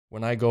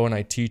when I go and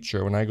I teach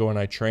or when I go and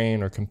I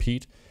train or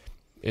compete,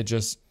 it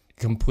just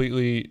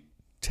completely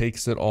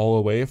takes it all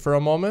away for a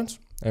moment.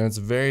 And it's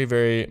very,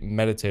 very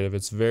meditative.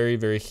 It's very,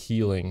 very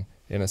healing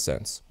in a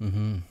sense.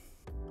 Mm-hmm.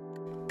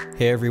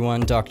 Hey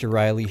everyone, Dr.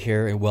 Riley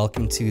here, and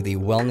welcome to the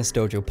Wellness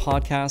Dojo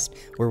podcast,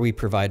 where we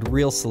provide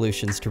real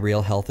solutions to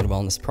real health and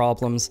wellness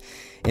problems.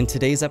 In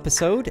today's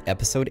episode,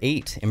 episode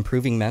 8,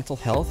 Improving Mental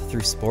Health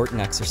Through Sport and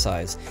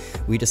Exercise,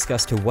 we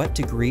discuss to what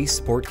degree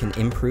sport can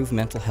improve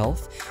mental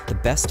health, the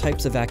best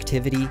types of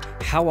activity,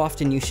 how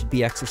often you should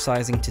be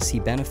exercising to see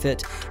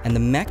benefit, and the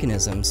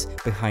mechanisms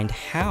behind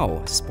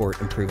how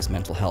sport improves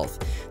mental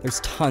health.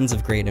 There's tons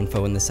of great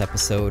info in this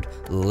episode.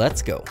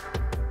 Let's go.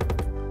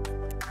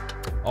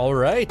 All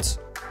right,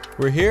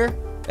 we're here.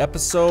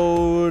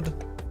 Episode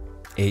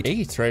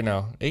 8 right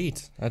now.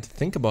 8. I had to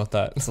think about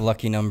that. It's a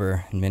lucky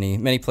number in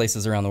many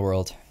places around the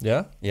world.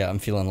 Yeah? Yeah, I'm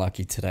feeling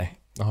lucky today.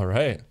 All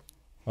right.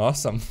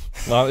 Awesome.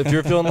 Well, if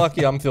you're feeling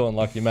lucky, I'm feeling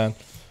lucky, man.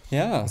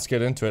 Yeah. Let's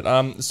get into it.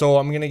 So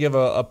I'm going to give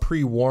a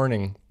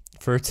pre-warning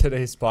for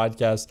today's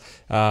podcast.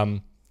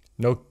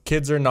 No,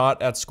 kids are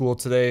not at school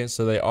today,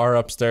 so they are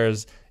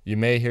upstairs. You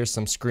may hear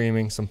some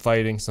screaming, some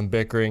fighting, some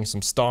bickering,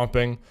 some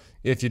stomping.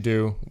 If you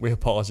do, we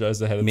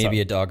apologize ahead of time.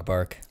 Maybe a dog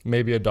bark.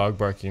 Maybe a dog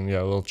barking,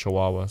 yeah, a little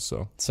chihuahua.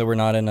 So we're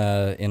not in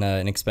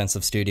an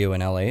expensive studio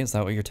in LA. Is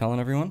that what you're telling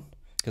everyone?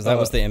 Because that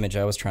was the image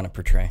I was trying to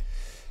portray.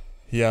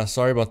 Yeah,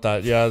 sorry about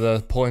that. Yeah,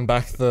 the pulling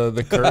back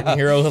the curtain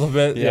here a little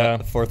bit. Yeah,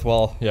 the fourth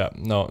wall. Yeah,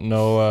 no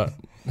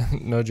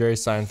Jerry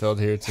Seinfeld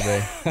here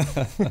today.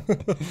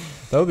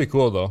 That would be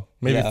cool though.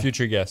 Maybe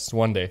future guests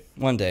one day.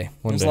 One day.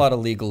 There's a lot of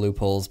legal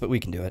loopholes, but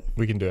we can do it.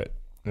 We can do it.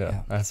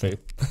 Yeah, I have faith.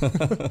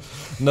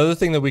 Another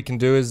thing that we can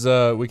do is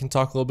we can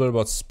talk a little bit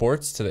about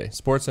sports today.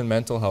 Sports and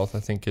mental health,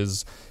 I think,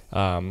 is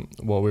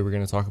what we were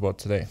going to talk about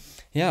today.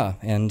 Yeah,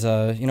 and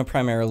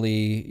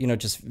primarily,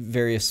 just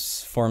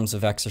various forms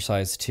of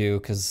exercise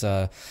too, because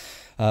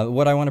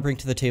what I want to bring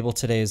to the table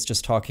today is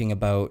just talking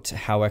about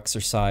how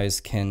exercise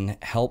can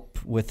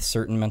help with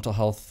certain mental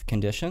health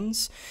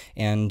conditions,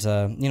 and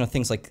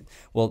things like,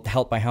 well,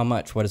 help by how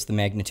much? What is the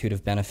magnitude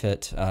of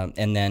benefit?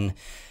 And then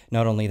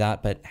not only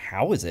that, but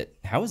how is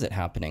it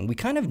happening? We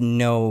kind of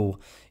know,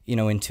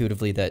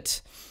 intuitively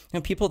that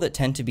people that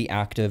tend to be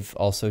active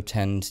also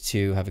tend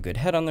to have a good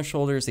head on their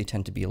shoulders. They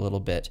tend to be a little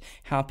bit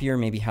happier,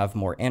 maybe have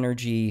more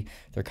energy.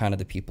 They're kind of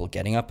the people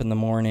getting up in the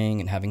morning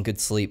and having good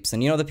sleeps.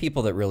 And the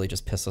people that really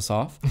just piss us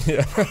off.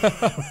 Yeah.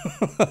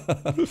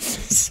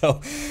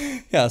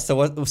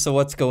 So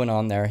what's going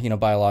on there,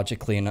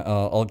 biologically, and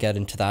I'll get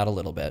into that a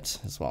little bit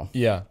as well.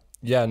 Yeah.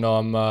 Yeah,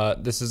 no,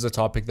 this is a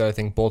topic that I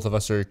think both of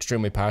us are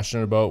extremely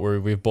passionate about,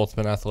 where we've both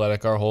been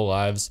athletic our whole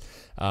lives.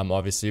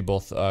 Obviously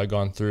both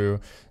gone through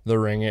the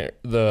ring,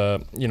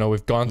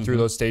 we've gone through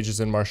those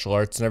stages in martial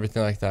arts and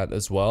everything like that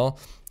as well.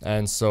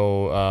 And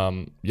so,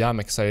 I'm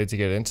excited to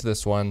get into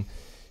this one.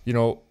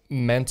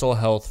 Mental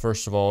health,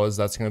 first of all,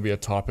 that's going to be a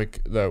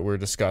topic that we're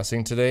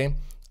discussing today.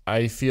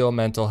 I feel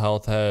mental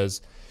health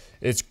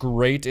it's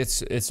great.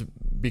 It's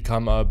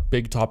become a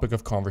big topic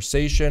of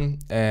conversation,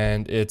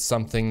 and it's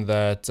something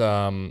that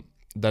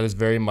that is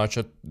very much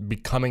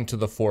becoming to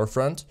the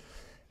forefront.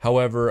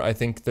 However, I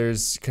think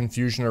there's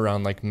confusion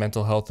around like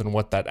mental health and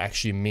what that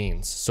actually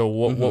means.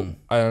 So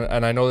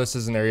and I know this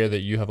is an area that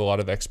you have a lot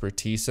of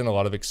expertise in, a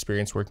lot of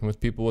experience working with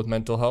people with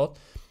mental health.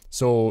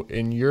 So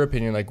in your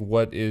opinion, like,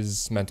 what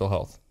is mental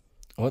health?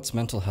 What's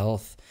mental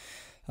health?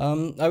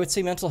 I would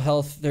say mental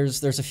health,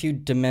 there's a few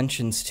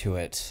dimensions to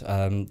it.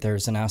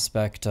 There's an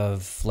aspect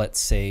of, let's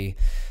say,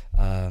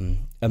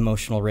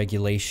 emotional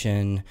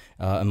regulation,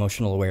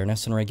 emotional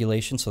awareness and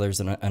regulation. So there's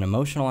an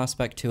emotional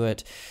aspect to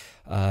it.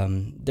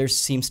 There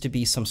seems to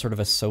be some sort of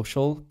a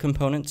social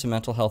component to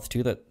mental health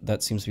too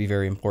that seems to be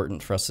very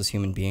important for us as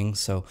human beings.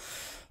 So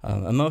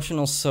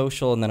emotional,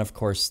 social, and then of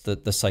course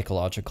the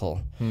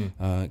psychological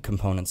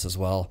components as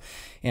well.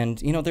 And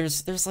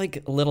there's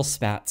like little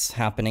spats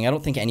happening. I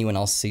don't think anyone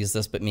else sees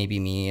this, but maybe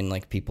me and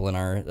like people in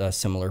our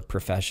similar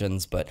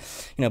professions. But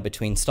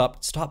between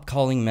stop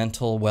calling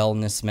mental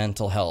wellness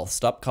mental health,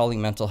 stop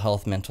calling mental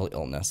health mental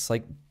illness.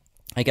 Like,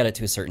 I get it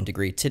to a certain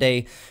degree.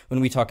 Today,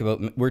 when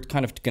we're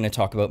kind of going to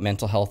talk about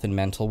mental health and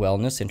mental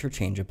wellness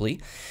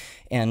interchangeably.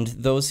 And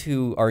those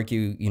who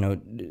argue,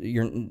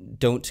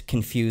 don't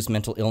confuse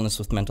mental illness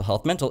with mental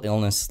health. Mental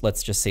illness,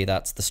 let's just say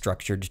that's the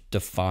structured,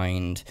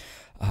 defined,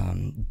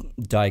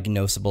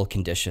 diagnosable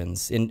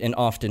conditions, and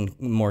often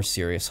more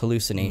serious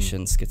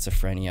hallucinations,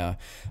 schizophrenia,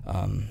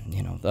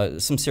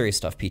 some serious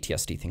stuff,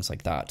 PTSD, things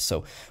like that.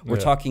 So we're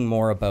talking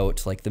more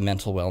about like the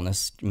mental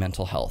wellness,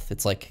 mental health.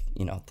 It's like,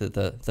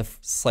 the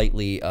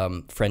slightly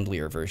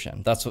friendlier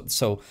version. That's what.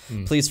 So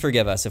please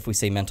forgive us if we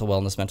say mental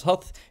wellness, mental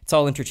health. It's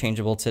all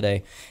interchangeable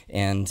today,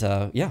 and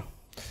yeah.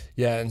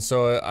 And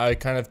so I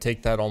kind of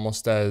take that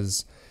almost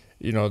as,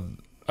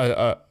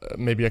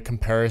 maybe a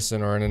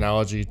comparison or an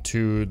analogy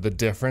to the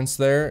difference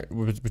there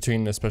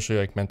between especially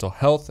like mental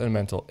health and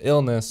mental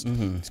illness.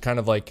 It's kind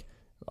of like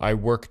I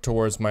work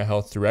towards my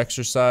health through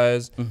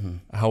exercise.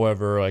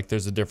 However, like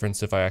there's a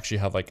difference if I actually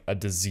have like a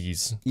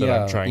disease that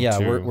I'm trying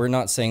to. We're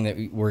not saying that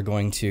we're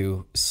going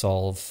to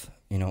solve,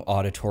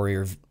 auditory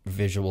or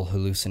visual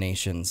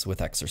hallucinations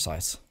with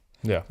exercise.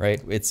 Yeah.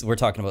 Right. We're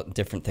talking about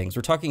different things.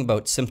 We're talking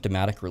about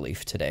symptomatic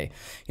relief today.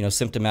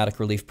 Symptomatic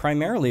relief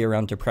primarily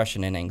around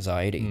depression and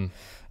anxiety.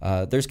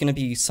 There's going to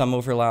be some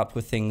overlap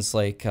with things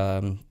like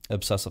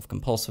obsessive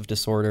compulsive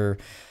disorder,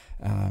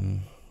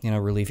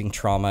 relieving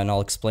trauma, and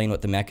I'll explain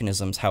what the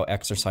mechanisms, how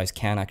exercise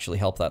can actually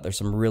help that. There's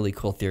some really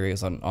cool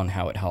theories on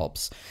how it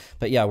helps.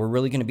 But yeah, we're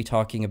really going to be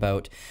talking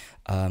about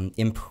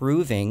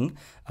improving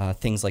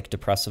things like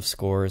depressive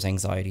scores,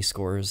 anxiety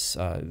scores.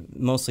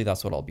 Mostly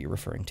that's what I'll be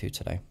referring to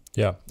today.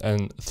 Yeah,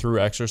 and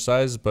through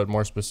exercise, but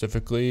more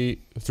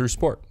specifically through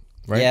sport,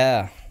 right?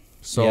 Yeah.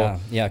 So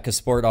because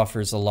sport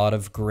offers a lot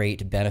of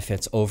great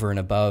benefits over and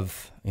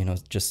above,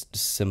 just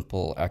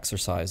simple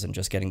exercise and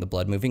just getting the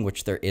blood moving,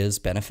 which there is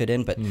benefit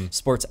in, but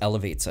sports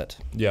elevates it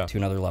to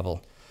another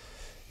level.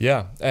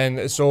 Yeah.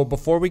 And so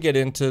before we get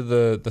into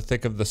the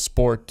thick of the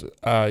sport,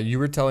 you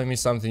were telling me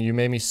something. You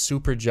made me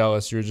super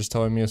jealous. You were just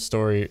telling me a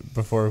story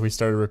before we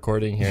started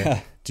recording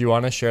here. Do you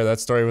want to share that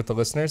story with the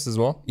listeners as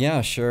well?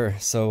 Yeah, sure.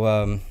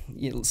 So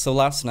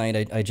last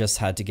night I just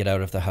had to get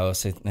out of the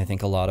house. I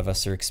think a lot of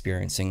us are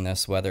experiencing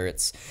this, whether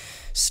it's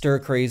stir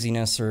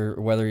craziness or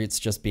whether it's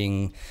just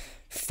being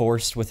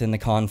forced within the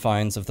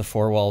confines of the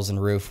four walls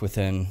and roof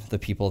within the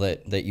people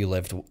that you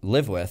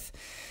live with.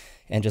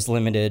 And just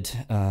limited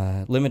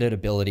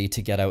ability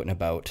to get out and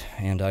about.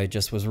 And I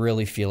just was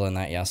really feeling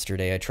that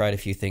yesterday. I tried a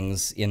few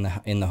things in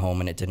the home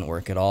and it didn't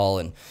work at all.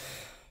 And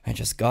I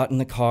just got in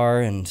the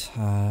car and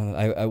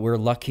we're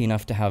lucky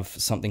enough to have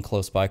something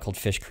close by called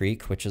Fish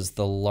Creek, which is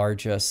the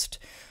largest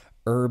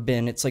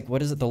urban, it's like,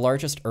 what is it? The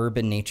largest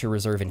urban nature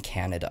reserve in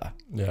Canada.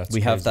 Yeah,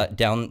 we have that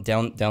down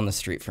the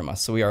street from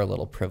us. So we are a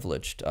little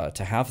privileged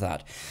to have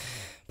that.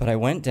 But I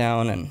went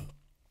down and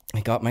I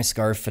got my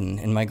scarf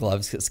and my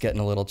gloves. It's getting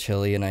a little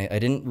chilly, and I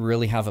didn't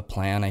really have a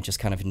plan. I just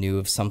kind of knew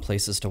of some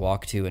places to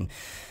walk to, and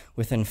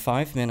within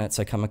 5 minutes,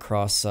 I come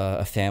across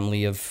a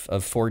family of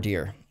 4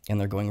 deer, and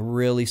they're going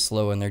really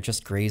slow, and they're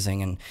just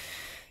grazing,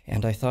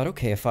 and I thought,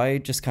 okay, if I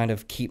just kind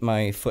of keep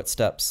my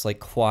footsteps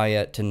like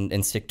quiet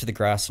and stick to the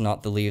grass,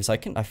 not the leaves, I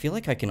feel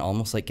like I can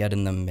almost like get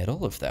in the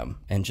middle of them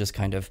and just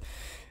kind of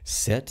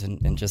sit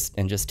and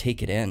just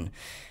take it in.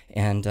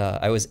 And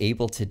I was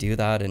able to do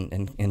that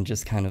and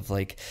just kind of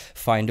like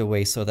find a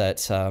way so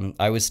that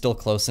I was still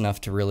close enough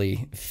to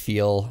really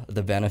feel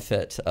the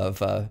benefit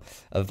of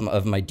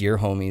my deer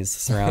homies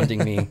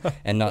surrounding me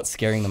and not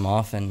scaring them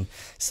off. And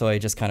so I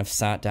just kind of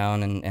sat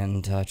down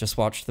and just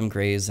watched them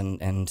graze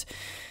and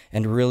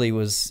really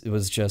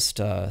was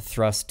just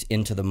thrust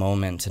into the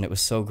moment, and it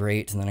was so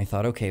great. And then I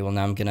thought, okay, well,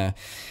 now I'm gonna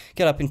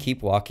get up and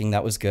keep walking.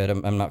 That was good.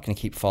 I'm not gonna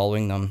keep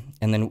following them.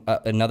 And then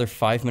another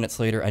 5 minutes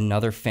later,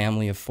 another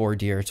family of 4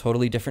 deer,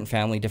 totally different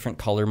family, different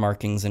color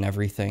markings and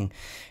everything,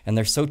 and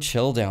they're so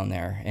chill down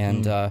there.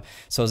 And so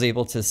I was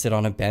able to sit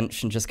on a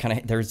bench and just kind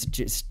of, there's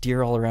just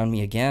deer all around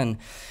me again.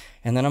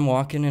 And then I'm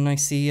walking and I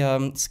see,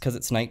 because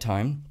it's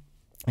nighttime,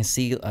 I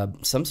see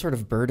some sort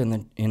of bird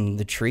in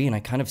the tree, and I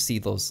kind of see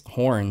those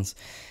horns.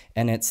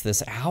 And it's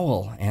this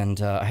owl,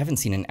 and I haven't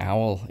seen an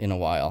owl in a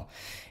while.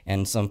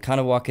 And so I'm kind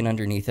of walking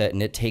underneath it,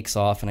 and it takes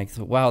off, and I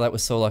thought, wow, that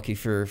was so lucky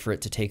for it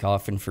to take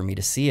off and for me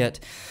to see it.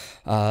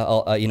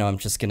 I'm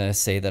just going to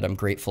say that I'm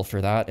grateful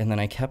for that. And then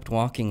I kept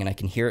walking, and I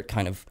can hear it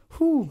kind of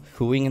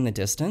hooing in the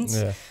distance,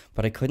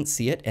 but I couldn't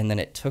see it. And then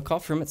it took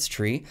off from its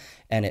tree,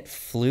 and it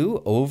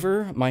flew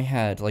over my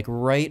head, like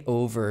right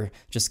over,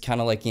 just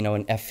kind of like,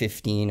 an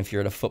F-15 if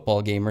you're at a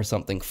football game or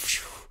something.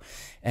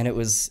 And it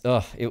was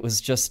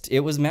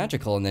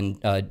magical. And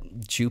then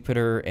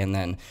Jupiter and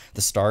then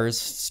the stars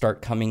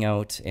start coming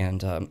out.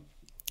 And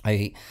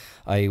I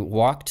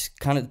walked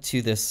kind of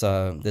to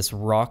this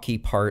rocky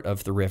part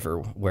of the river,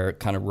 where it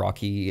kind of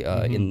rocky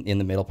in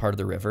the middle part of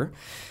the river.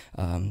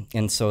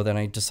 And so then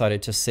I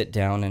decided to sit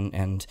down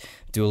and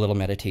do a little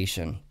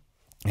meditation.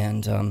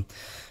 And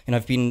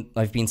I've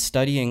been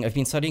studying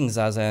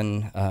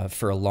Zazen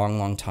for a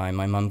long time.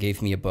 My mom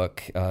gave me a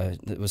book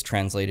that was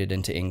translated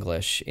into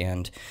English,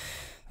 and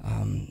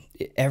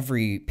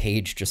every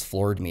page just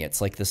floored me.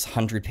 It's like this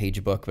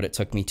 100-page book, but it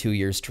took me 2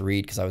 years to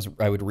read, because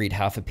I would read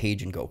half a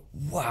page and go,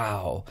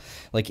 wow,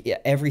 like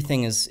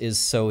everything is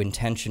so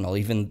intentional.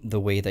 Even the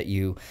way that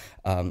you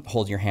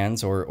hold your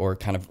hands or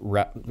kind of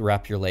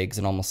wrap your legs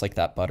in almost like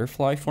that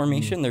butterfly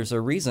formation. There's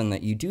a reason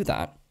that you do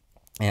that.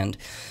 And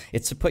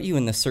it's to put you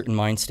in this certain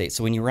mind state.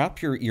 So when you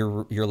wrap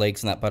your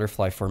legs in that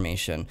butterfly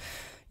formation,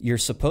 you're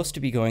supposed to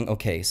be going,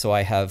 okay, so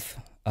I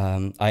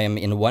am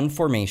in one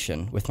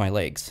formation with my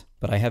legs.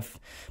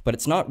 but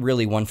it's not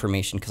really one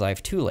formation because I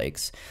have two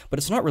legs, but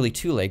it's not really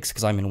two legs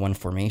because I'm in one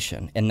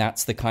formation. And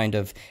that's the kind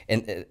of,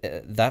 and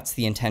that's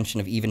the intention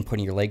of even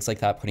putting your legs like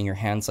that, putting your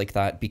hands like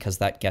that, because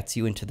that gets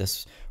you into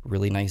this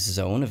really nice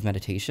zone of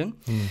meditation.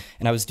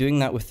 And I was doing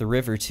that with the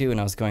river too. And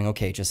I was going,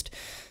 okay, just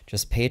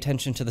pay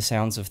attention to the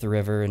sounds of the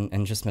river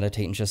and just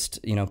meditate, and just,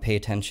 you know, pay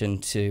attention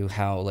to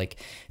how, like,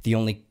 the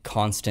only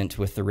constant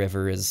with the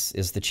river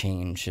is the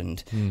change,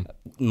 and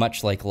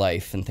much like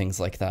life and things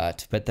like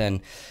that. But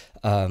then,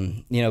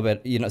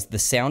 the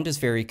sound is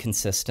very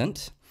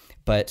consistent,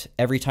 but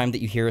every time that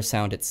you hear a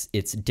sound,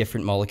 it's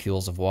different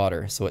molecules of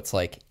water. So it's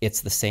like, it's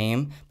the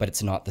same, but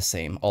it's not the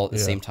same all at the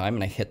same time.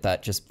 And I hit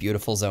that just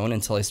beautiful zone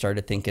until I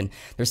started thinking,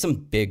 there's some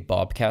big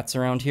bobcats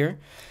around here.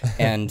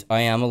 And I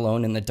am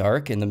alone in the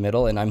dark in the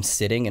middle, and I'm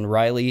sitting, and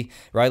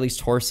Riley's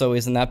torso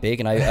isn't that big.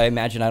 And I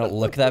imagine I don't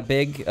look that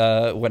big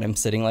when I'm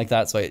sitting like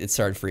that. So it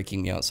started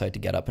freaking me out. So I had to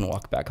get up and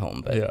walk back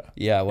home. But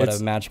what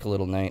a magical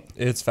little night.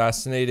 It's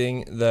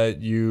fascinating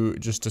that you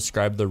just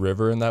described the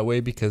river in that way,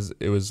 because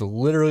it was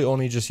literally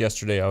only just yesterday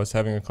I was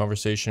having a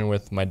conversation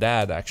with my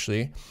dad,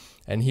 actually,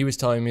 and he was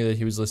telling me that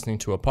he was listening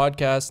to a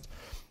podcast,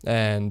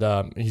 and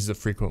he's a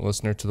frequent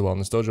listener to the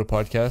Wellness Dojo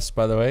podcast,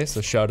 by the way,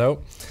 so shout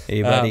out.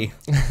 Hey, buddy.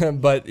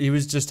 But he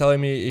was just telling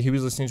me he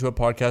was listening to a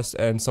podcast,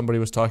 and somebody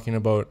was talking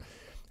about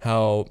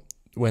how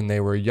when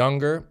they were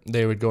younger,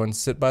 they would go and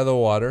sit by the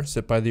water,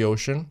 sit by the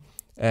ocean,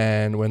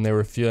 and when they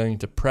were feeling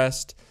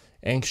depressed,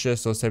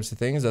 anxious, those types of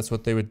things, that's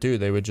what they would do.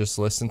 They would just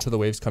listen to the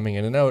waves coming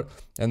in and out,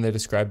 and they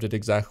described it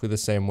exactly the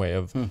same way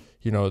of,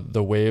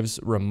 the waves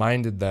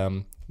reminded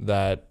them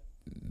that,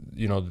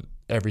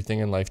 everything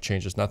in life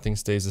changes. Nothing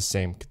stays the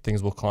same.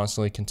 Things will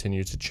constantly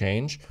continue to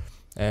change.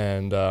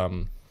 And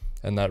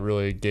that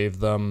really gave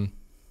them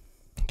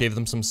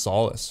some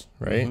solace,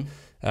 right?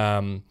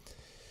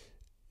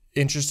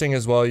 Interesting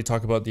as well, you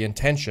talk about the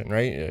intention,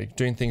 right?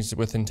 Doing things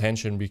with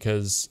intention,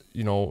 because,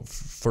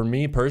 for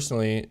me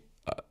personally,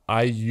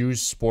 I use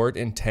sport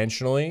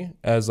intentionally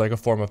as like a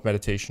form of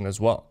meditation as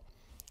well,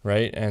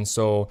 right? And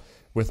so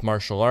with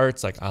martial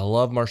arts, like, I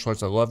love martial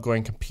arts. I love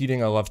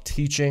competing. I love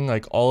teaching,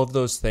 like all of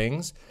those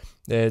things.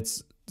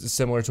 It's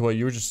similar to what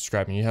you were just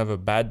describing. You have a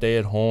bad day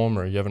at home,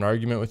 or you have an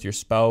argument with your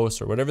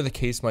spouse, or whatever the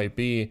case might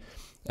be.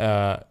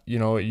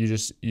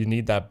 You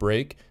need that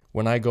break.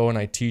 When I go and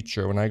I teach,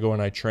 or when I go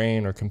and I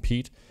train or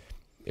compete,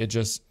 it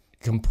just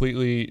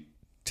completely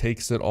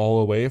takes it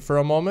all away for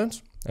a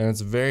moment. And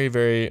it's very,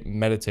 very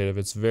meditative.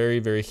 It's very,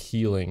 very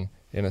healing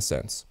in a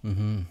sense.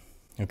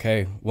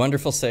 Okay,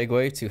 wonderful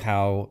segue to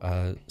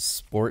how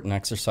sport and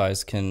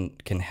exercise can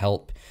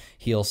help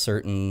heal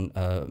certain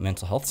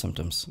mental health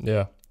symptoms.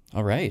 Yeah.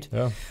 All right.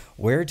 Yeah.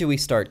 Where do we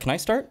start? Can I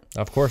start?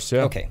 Of course,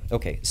 yeah.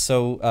 Okay.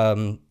 So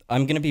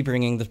I'm going to be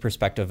bringing the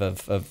perspective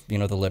of the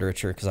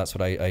literature, because that's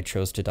what I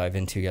chose to dive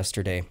into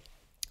yesterday.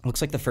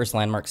 Looks like the first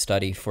landmark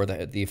study for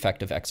the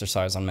effect of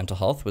exercise on mental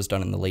health was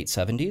done in the late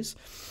 70s.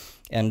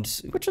 And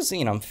which is,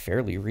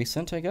 fairly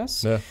recent, I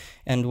guess. Yeah.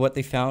 And what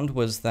they found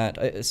was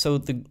that, so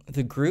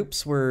the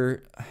groups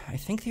were, I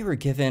think they were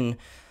given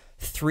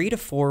 3 to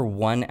 4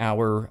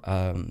 1-hour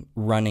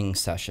running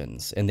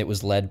sessions, and it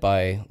was led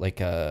by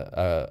like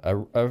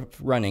a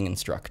running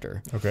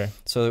instructor. Okay.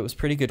 So it was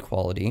pretty good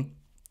quality.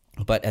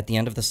 But at the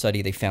end of the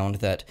study, they found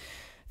that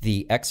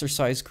the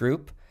exercise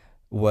group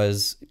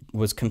was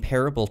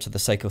comparable to the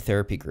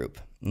psychotherapy group.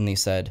 And they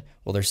said,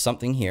 well, there's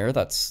something here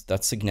that's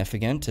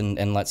significant,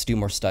 and let's do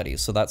more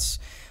studies. So that's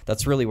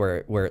really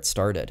where it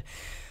started.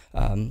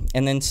 And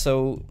then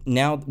so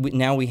now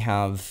we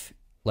have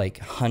like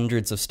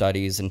hundreds of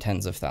studies and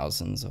tens of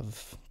thousands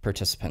of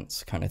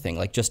participants kind of thing.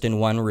 Like just in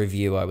one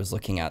review I was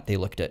looking at, they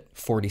looked at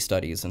 40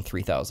 studies and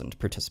 3,000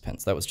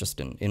 participants. That was just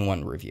in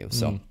one review.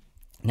 So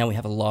now we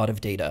have a lot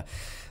of data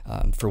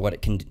for what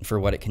it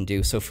can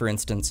do. So for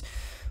instance,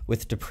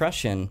 with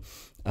depression,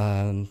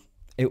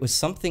 it was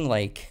something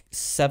like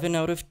 7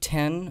 out of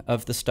 10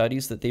 of the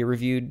studies that they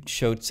reviewed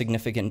showed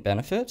significant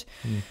benefit.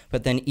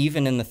 But then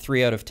even in the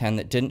 3 out of 10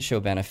 that didn't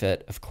show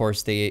benefit, of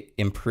course, they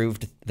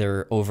improved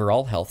their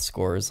overall health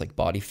scores, like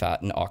body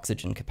fat and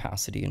oxygen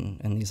capacity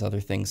and these other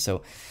things.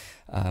 So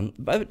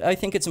but I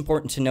think it's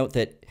important to note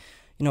that,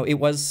 it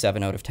was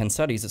 7 out of 10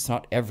 studies. It's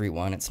not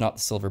everyone. It's not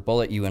the silver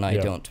bullet. You and I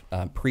don't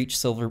preach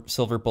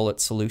silver bullet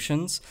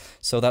solutions.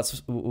 So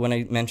that's when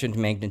I mentioned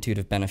magnitude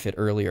of benefit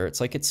earlier. It's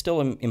like it's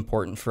still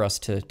important for us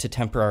to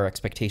temper our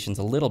expectations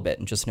a little bit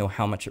and just know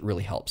how much it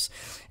really helps.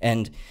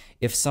 And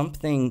if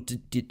something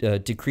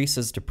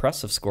decreases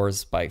depressive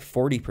scores by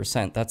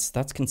 40%,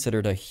 that's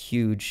considered a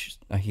huge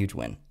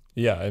win.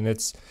 Yeah, and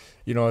it's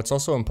it's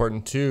also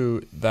important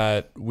too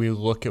that we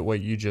look at what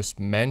you just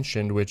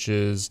mentioned, which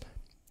is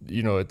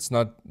it's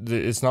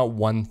not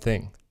one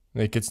thing.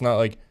 Like, it's not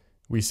like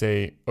we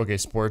say, okay,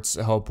 sports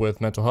help with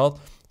mental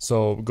health,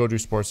 so go do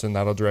sports and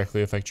that'll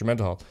directly affect your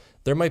mental health.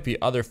 There might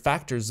be other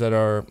factors that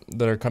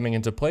are coming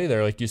into play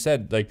there. Like you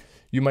said, like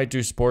you might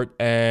do sport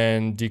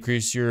and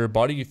decrease your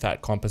body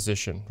fat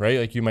composition, right?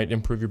 Like you might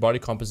improve your body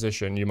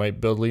composition. You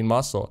might build lean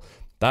muscle.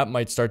 That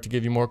might start to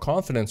give you more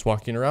confidence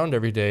walking around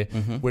every day,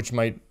 which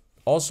might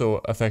also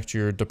affect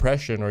your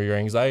depression or your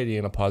anxiety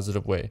in a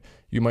positive way.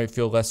 You might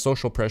feel less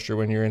social pressure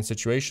when you're in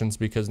situations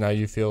because now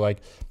you feel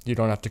like you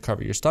don't have to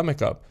cover your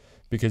stomach up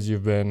because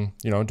you've been,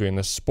 doing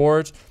this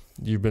sport,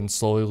 you've been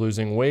slowly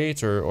losing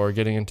weight or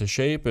getting into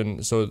shape.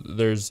 And so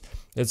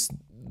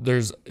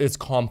it's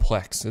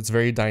complex. It's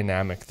very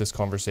dynamic, this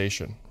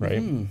conversation,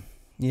 right?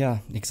 Yeah,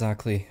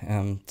 exactly.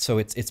 So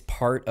it's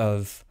part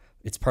of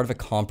a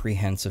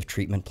comprehensive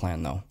treatment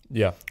plan, though.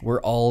 Yeah.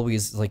 We're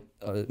always, like,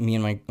 me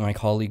and my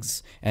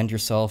colleagues and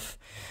yourself,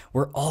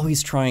 we're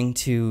always trying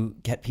to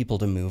get people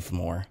to move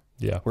more.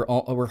 Yeah.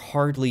 We're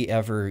hardly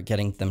ever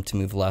getting them to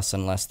move less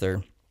unless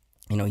they're,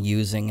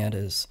 using it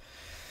as,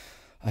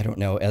 I don't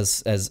know,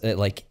 as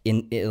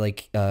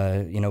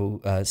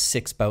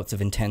 6 bouts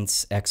of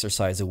intense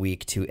exercise a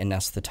week to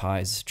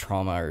anesthetize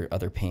trauma or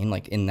other pain,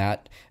 like in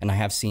that. And I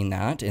have seen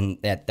that.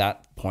 And at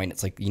that point,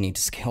 it's like you need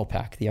to scale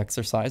back the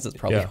exercise. It's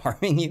probably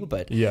harming you.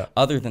 But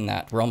other than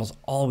that, we're almost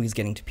always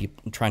getting to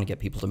people, trying to get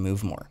people to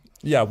move more.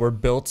 Yeah, we're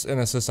built in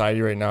a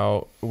society right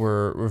now.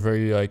 We're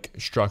very like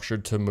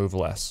structured to move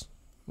less.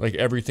 Like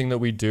everything that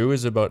we do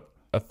is about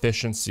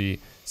efficiency,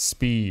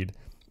 speed,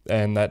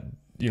 and that,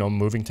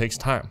 moving takes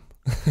time.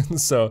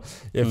 So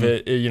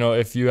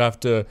if you have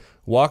to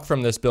walk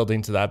from this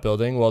building to that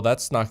building, well,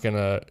 that's not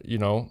gonna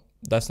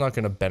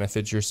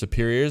benefit your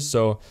superiors.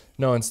 So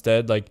no,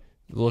 instead, like,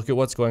 look at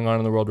what's going on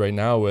in the world right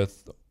now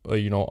with,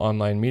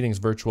 online meetings,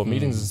 virtual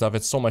meetings and stuff.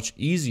 It's so much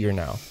easier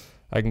now.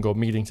 I can go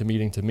meeting to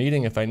meeting to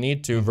meeting if I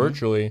need to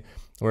virtually.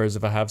 Whereas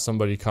if I have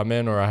somebody come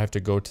in or I have to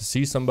go to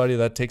see somebody,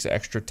 that takes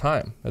extra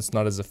time. That's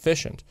not as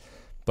efficient,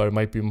 but it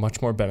might be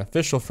much more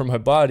beneficial for my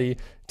body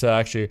to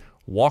actually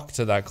walk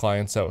to that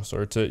client's house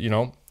or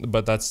to,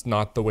 but that's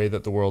not the way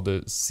that the world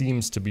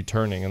seems to be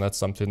turning. And that's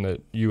something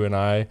that you and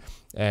I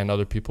and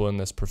other people in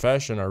this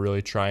profession are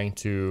really trying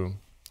to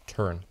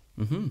turn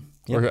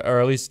or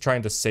at least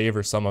trying to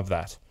savor some of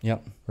that.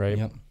 Yep. Right.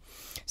 Yep.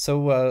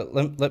 So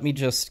let me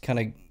just kind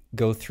of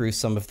go through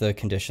some of the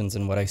conditions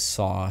and what I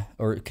saw,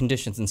 or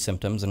conditions and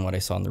symptoms and what I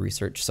saw in the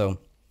research. So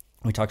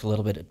we talked a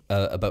little bit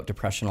about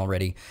depression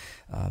already.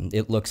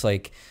 It looks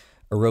like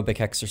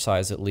aerobic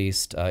exercise, at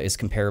least, is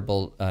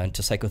comparable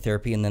to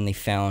psychotherapy. And then they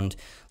found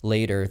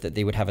later that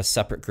they would have a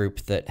separate group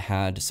that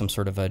had some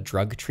sort of a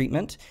drug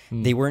treatment.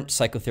 They weren't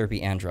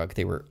psychotherapy and drug.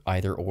 They were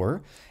either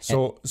or.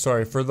 So,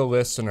 sorry, for the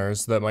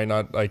listeners that might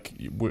not, like,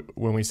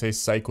 when we say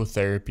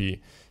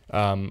psychotherapy,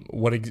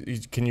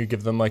 can you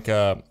give them like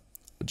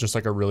just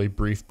like a really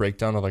brief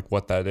breakdown of like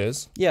what that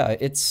is? Yeah,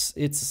 it's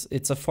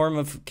a form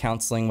of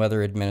counseling,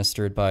 whether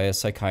administered by a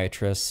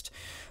psychiatrist.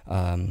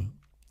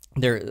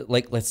 They're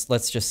like,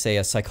 let's just say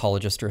a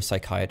psychologist or a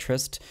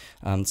psychiatrist.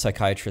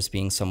 Psychiatrist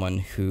being someone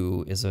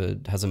who has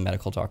a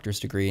medical doctor's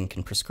degree and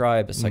can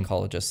prescribe. A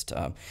psychologist,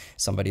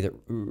 somebody that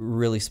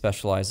really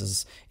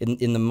specializes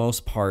in the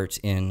most part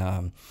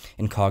in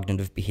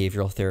cognitive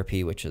behavioral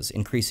therapy, which is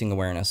increasing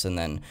awareness and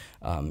then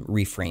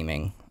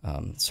reframing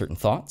certain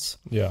thoughts.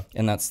 Yeah,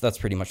 and that's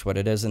pretty much what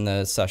it is. And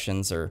the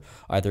sessions are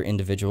either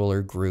individual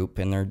or group,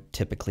 and they're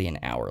typically an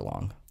hour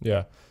long.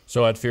 Yeah.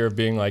 So at fear of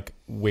being like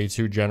way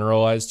too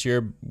generalized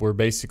here, we're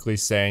basically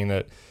saying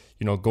that,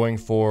 going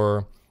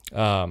for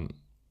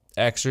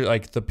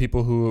like the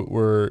people who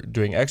were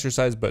doing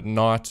exercise, but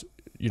not,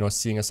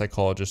 seeing a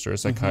psychologist or a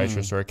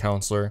psychiatrist or a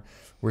counselor,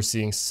 we're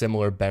seeing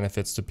similar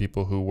benefits to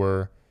people who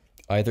were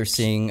either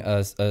seeing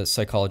a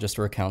psychologist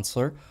or a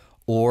counselor,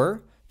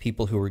 or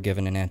people who were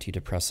given an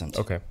antidepressant.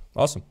 Okay.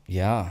 Awesome.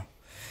 Yeah.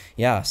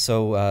 Yeah.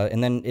 So,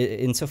 and then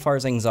insofar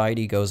as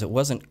anxiety goes, it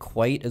wasn't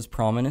quite as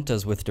prominent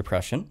as with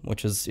depression,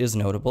 which is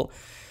notable.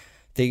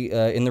 They,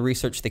 in the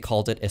research, they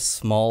called it a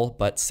small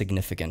but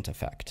significant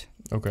effect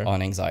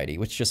on anxiety,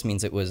 which just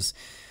means it was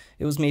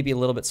maybe a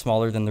little bit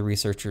smaller than the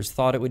researchers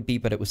thought it would be,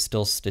 but it was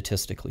still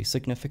statistically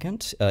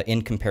significant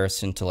in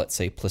comparison to, let's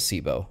say,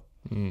 placebo,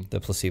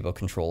 the placebo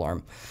control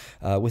arm.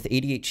 With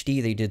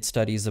ADHD, they did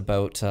studies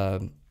about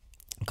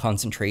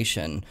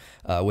concentration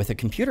with a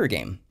computer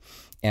game.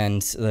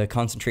 And the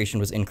concentration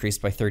was increased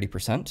by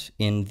 30%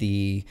 in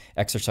the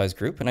exercise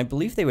group. And I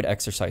believe they would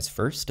exercise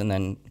first and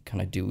then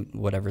kind of do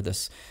whatever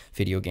this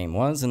video game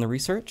was in the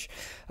research.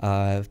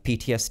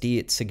 PTSD,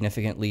 it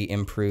significantly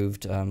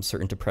improved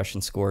certain depression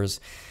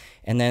scores.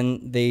 And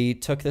then they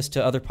took this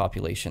to other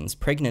populations,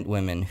 pregnant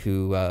women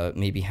who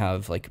maybe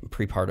have like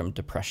prepartum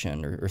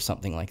depression or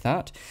something like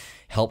that.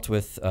 Helped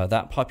with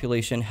that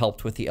population,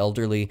 helped with the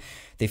elderly.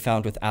 They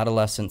found with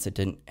adolescents, it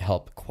didn't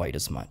help quite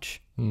as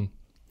much.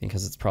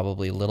 Because it's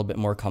probably a little bit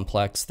more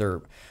complex.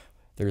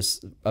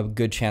 There's a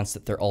good chance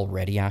that they're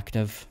already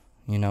active,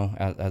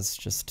 as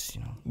just,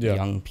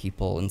 young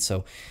people. And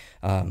so,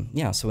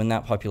 so in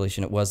that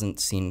population, it wasn't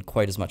seen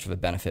quite as much of a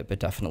benefit, but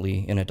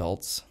definitely in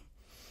adults.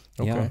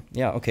 Okay.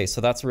 Yeah. Okay. So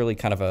that's really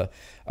kind of a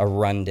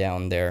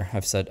rundown there.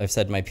 I've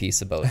said my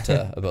piece about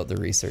about the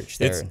research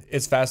there.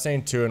 It's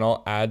fascinating too, and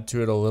I'll add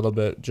to it a little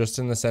bit, just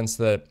in the sense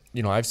that,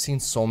 I've seen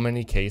so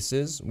many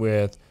cases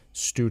with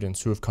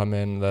students who have come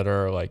in that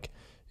are like,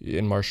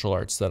 in martial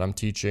arts that I'm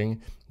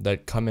teaching,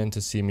 that come in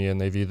to see me,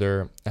 and they've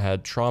either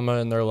had trauma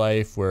in their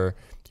life where,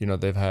 you know,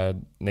 they've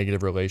had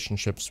negative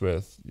relationships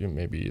with, you know,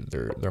 maybe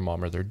their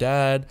mom or their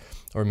dad,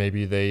 or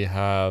maybe they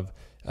have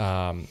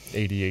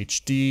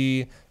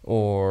ADHD,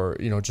 or,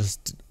 you know,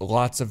 just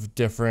lots of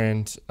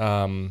different,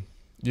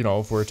 you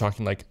know, if we're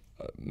talking like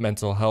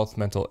mental health,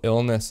 mental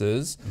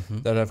illnesses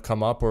that have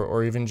come up,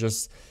 or even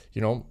just,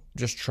 you know,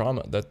 just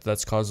trauma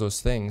that's caused those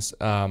things.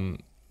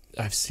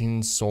 I've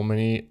seen so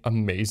many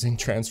amazing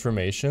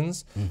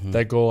transformations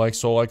that go like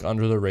so like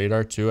under the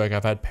radar too. Like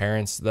I've had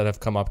parents that have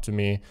come up to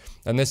me,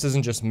 and this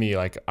isn't just me.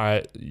 Like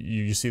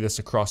you see this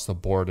across the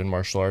board in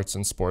martial arts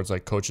and sports.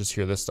 Like coaches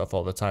hear this stuff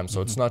all the time,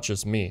 so it's not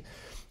just me,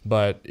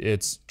 but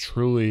it's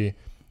truly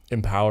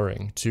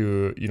empowering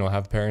to, you know,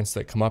 have parents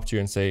that come up to you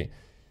and say,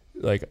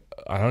 like,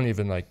 I don't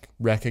even like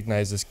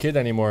recognize this kid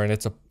anymore, and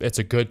it's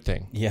a good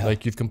thing. Yeah,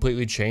 like you've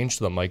completely changed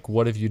them. Like,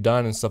 what have you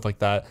done and stuff like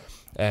that.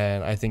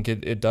 And I think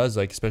it does,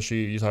 like,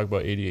 especially you talk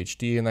about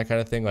ADHD and that kind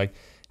of thing, like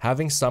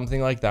having something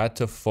like that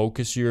to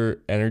focus your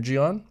energy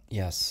on,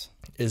 yes,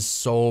 is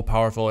so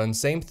powerful. And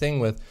same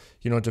thing with,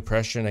 you know,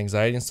 depression,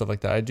 anxiety and stuff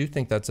like that. I do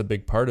think that's a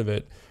big part of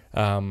it.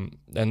 And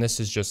this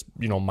is just,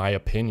 you know, my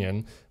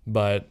opinion,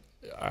 but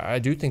I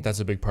do think that's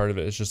a big part of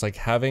it. It's just like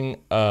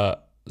having a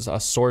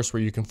source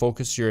where you can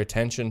focus your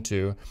attention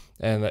to,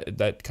 and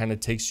that kind of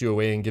takes you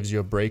away and gives you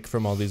a break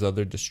from all these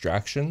other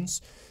distractions.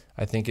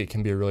 I think it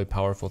can be a really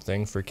powerful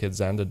thing for kids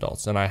and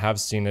adults. And I have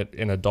seen it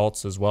in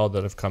adults as well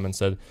that have come and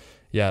said,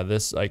 yeah,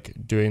 this, like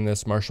doing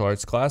this martial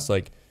arts class,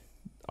 like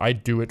I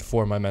do it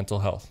for my mental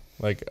health.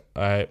 Like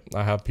I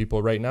have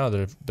people right now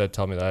that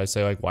tell me that. I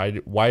say, like,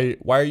 why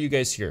are you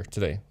guys here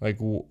today? Like,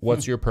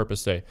 what's your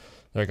purpose today?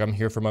 Like, I'm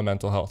here for my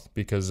mental health,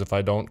 because if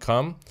I don't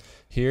come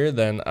here,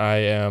 then I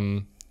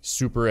am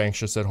super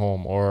anxious at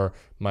home, or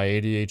my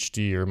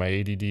ADHD or my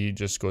ADD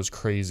just goes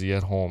crazy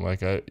at home. Like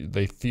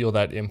they feel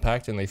that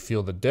impact, and they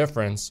feel the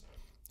difference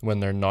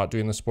when they're not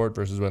doing the sport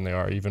versus when they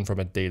are, even from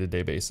a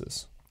day-to-day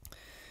basis.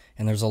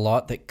 And there's a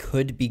lot that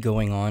could be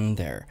going on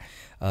there.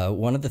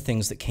 One of the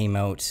things that came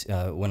out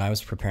when I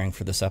was preparing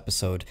for this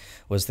episode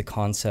was the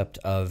concept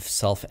of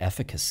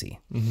self-efficacy.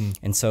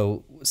 And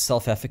so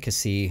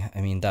self-efficacy,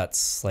 I mean,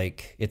 that's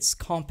like, it's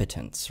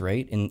competence,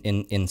 right?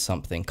 In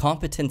something.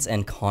 Competence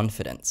and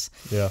confidence,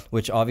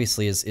 which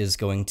obviously is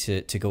going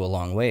to go a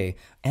long way,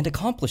 and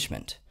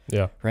accomplishment,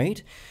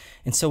 right?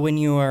 And so when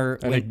you are...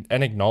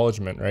 And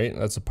acknowledgement, right?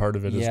 That's a part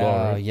of it as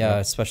well, right? Yeah,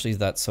 especially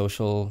that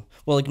social...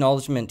 Well,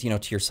 acknowledgement, you know,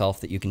 to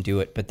yourself that you can do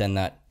it, but then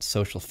that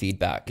social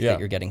feedback that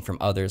you're getting from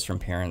others, from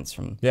parents,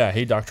 from... Yeah,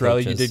 hey, Dr.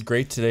 Ali, you did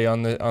great today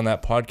on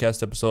that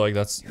podcast episode. Like,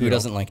 that's... Who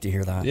doesn't like to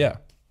hear that? Yeah.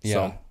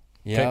 So,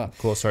 yeah. Okay,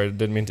 cool. Sorry, I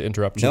didn't mean to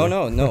interrupt you.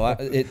 No.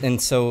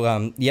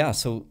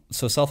 So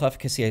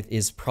self-efficacy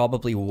is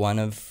probably one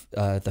of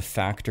the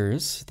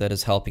factors that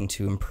is helping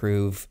to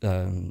improve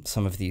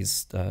some of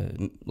these,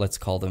 let's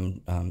call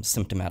them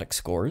symptomatic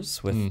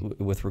scores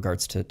with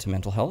regards to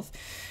mental health.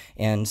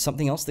 And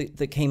something else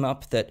that came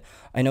up that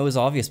I know is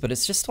obvious, but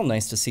it's just still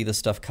nice to see this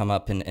stuff come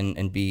up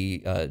and be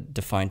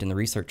defined in the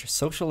research.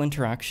 Social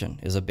interaction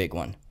is a big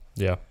one.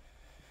 Yeah,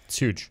 it's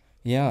huge.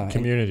 Yeah.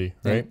 Community,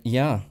 right?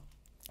 Yeah.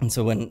 And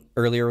so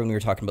earlier when we were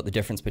talking about the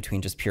difference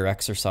between just pure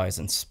exercise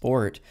and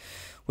sport,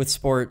 with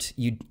sport,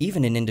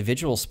 even in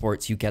individual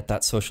sports, you get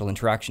that social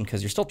interaction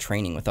because you're still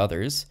training with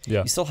others.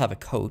 Yeah. You still have a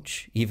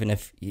coach, even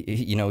if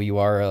you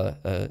are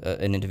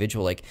an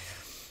individual. Like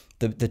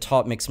the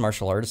top mixed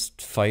martial artist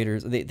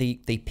fighters,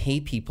 they pay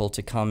people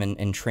to come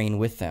and train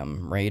with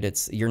them,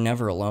 right? You're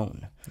never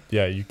alone.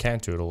 Yeah, you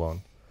can't do it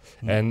alone.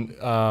 And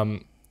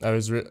I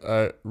was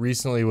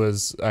recently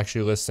was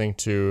actually listening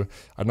to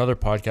another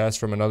podcast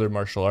from another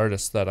martial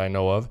artist that I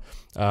know of.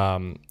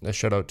 A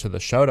shout out to the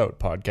Shout Out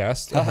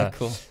podcast.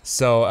 Cool.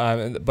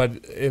 So,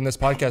 but in this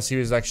podcast, he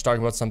was actually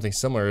talking about something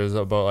similar. Is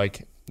about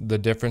like the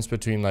difference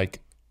between like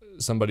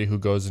somebody who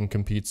goes and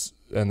competes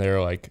and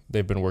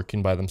they've been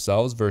working by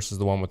themselves versus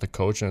the one with the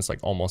coach, and it's like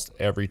almost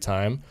every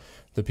time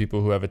the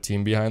people who have a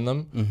team behind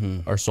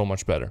them are so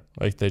much better.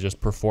 Like they just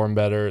perform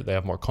better, they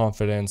have more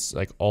confidence,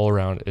 like all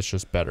around it's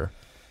just better.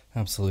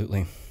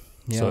 Absolutely.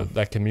 Yeah. So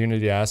that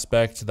community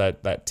aspect,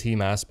 that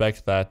team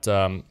aspect, that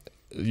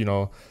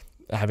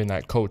having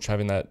that coach,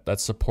 having that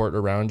support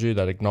around you,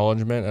 that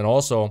acknowledgement, and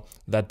also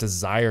that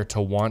desire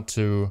to want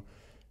to,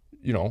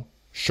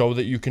 show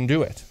that you can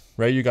do it,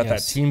 right? You got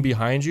that team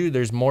behind you.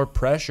 There's more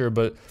pressure,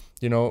 but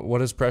what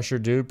does pressure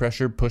do?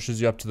 Pressure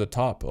pushes you up to the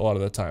top a lot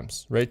of the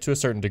times, right? To a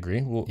certain degree.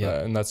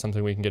 And that's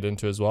something we can get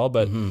into as well.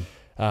 But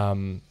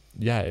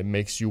it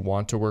makes you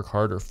want to work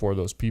harder for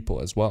those people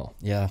as well.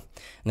 Yeah. And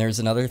there's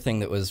another thing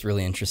that was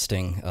really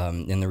interesting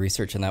in the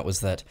research, and that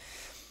was that,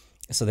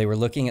 so they were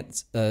looking at,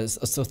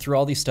 so through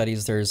all these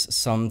studies, there's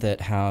some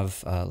that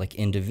have like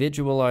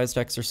individualized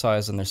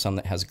exercise, and there's some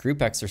that has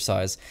group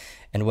exercise.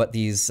 And what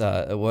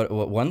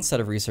what one set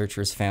of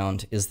researchers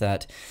found is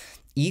that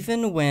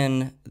even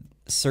when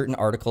certain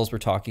articles were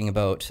talking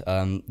about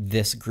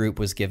this group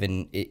was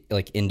given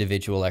like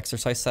individual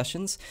exercise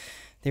sessions,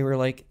 they were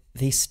like,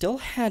 they still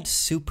had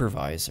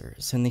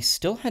supervisors and they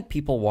still had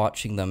people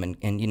watching them.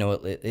 And you know,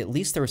 at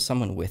least there was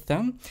someone with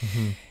them.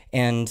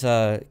 And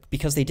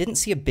because they didn't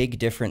see a big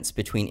difference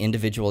between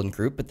individual and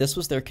group, but this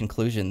was their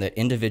conclusion, that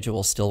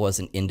individual still was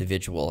an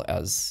individual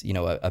as, you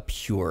know,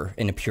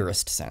 in a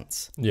purest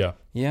sense. Yeah.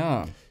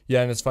 Yeah.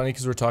 Yeah, and it's funny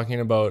because we're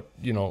talking about,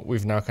 you know,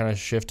 we've now kind of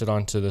shifted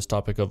onto this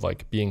topic of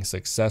like being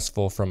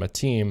successful from a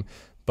team,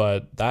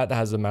 but that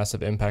has a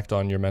massive impact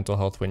on your mental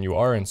health when you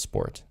are in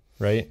sport,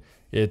 right?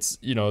 It's,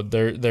 you know,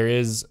 there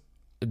is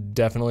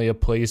definitely a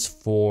place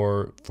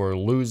for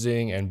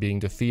losing and being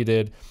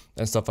defeated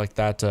and stuff like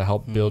that to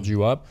help build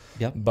you up.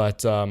 Yep.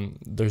 But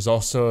there's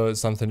also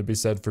something to be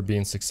said for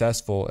being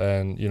successful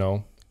and, you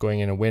know,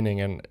 going in and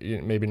winning, and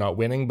maybe not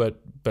winning, but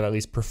at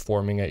least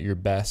performing at your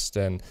best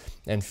and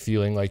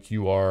feeling like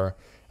you are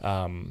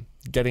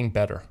getting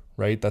better,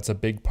 right? That's a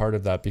big part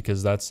of that,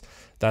 because that's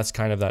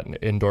kind of that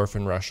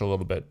endorphin rush a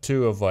little bit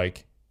too, of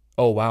like,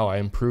 oh wow, I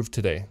improved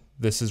today.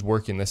 This is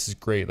working. This is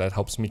great. That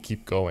helps me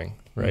keep going,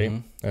 right?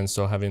 And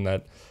so having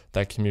that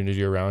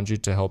community around you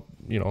to help,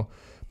 you know,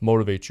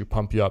 motivate you,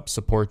 pump you up,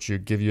 support you,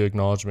 give you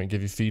acknowledgement,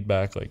 give you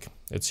feedback, like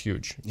it's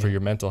huge for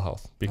your mental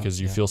health, because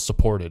you feel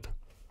supported.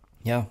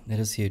 Yeah, it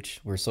is huge.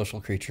 We're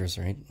social creatures,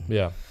 right?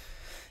 Yeah.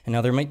 And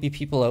now there might be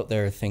people out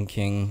there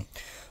thinking,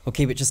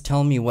 okay, but just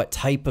tell me what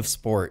type of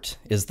sport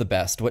is the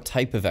best. What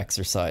type of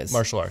exercise?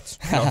 Martial arts.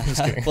 No, I'm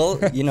just kidding. Well,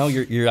 you know,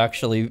 you're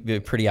actually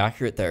pretty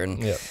accurate there.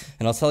 And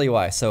I'll tell you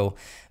why. So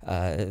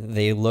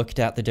they looked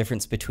at the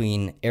difference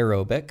between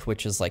aerobic,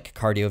 which is like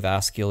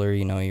cardiovascular,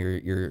 you know,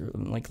 your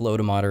like low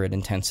to moderate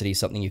intensity,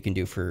 something you can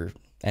do for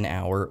an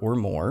hour or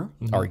more,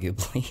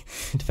 arguably,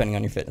 depending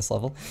on your fitness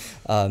level.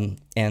 And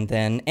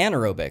then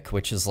anaerobic,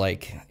 which is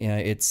like, you know,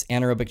 it's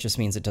anaerobic just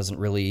means it doesn't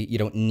really, you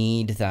don't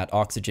need that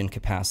oxygen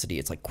capacity.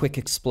 It's like quick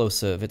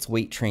explosive, it's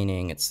weight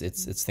training, it's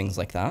things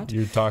like that.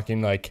 You're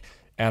talking like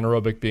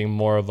anaerobic being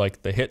more of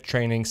like the HIIT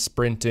training,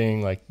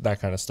 sprinting, like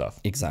that kind of stuff.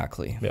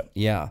 Exactly. Yeah.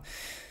 Yeah.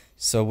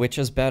 So which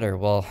is better?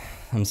 Well,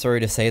 I'm sorry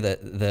to say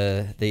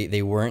that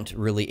they weren't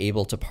really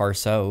able to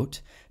parse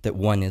out that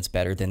one is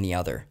better than the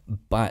other.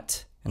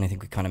 But, and I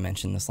think we kind of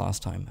mentioned this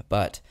last time,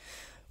 but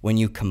when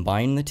you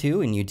combine the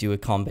two and you do a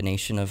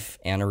combination of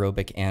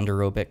anaerobic and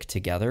aerobic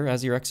together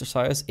as your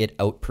exercise, it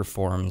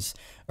outperforms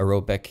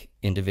aerobic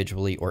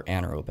individually or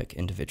anaerobic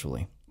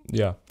individually.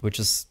 Yeah. Which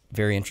is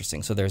very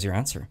interesting. So there's your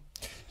answer.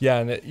 Yeah.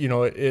 And it, you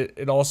know,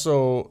 it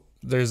also,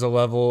 there's a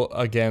level,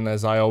 again,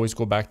 as I always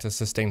go back to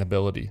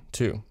sustainability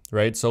too,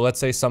 right? So let's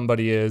say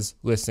somebody is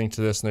listening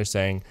to this and they're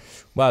saying,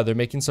 wow, they're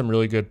making some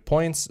really good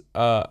points.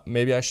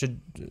 Maybe I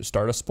should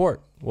start a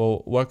sport.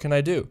 Well, what can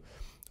I do?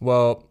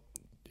 Well,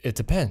 it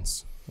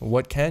depends.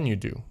 What can you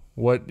do?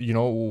 What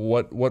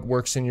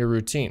works in your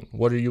routine?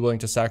 What are you willing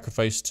to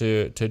sacrifice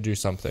to do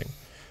something,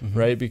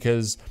 right?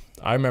 Because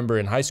I remember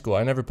in high school,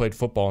 I never played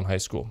football in high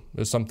school.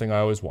 It was something I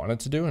always wanted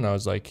to do. And I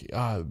was like,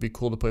 it would be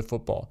cool to play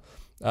football.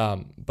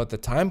 But the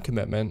time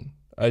commitment,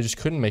 I just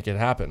couldn't make it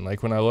happen.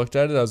 Like when I looked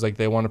at it, I was like,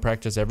 they want to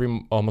practice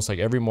almost like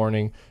every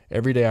morning,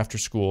 every day after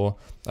school.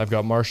 I've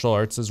got martial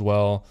arts as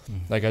well.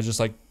 Like I just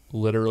like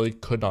literally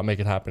could not make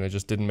it happen. It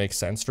just didn't make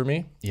sense for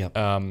me.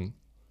 Yeah.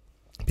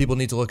 People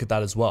need to look at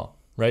that as well,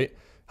 right?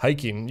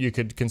 Hiking, you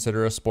could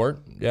consider a sport.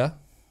 Yeah.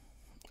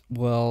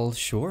 Well,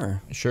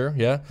 sure. Sure.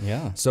 Yeah.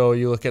 Yeah. So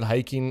you look at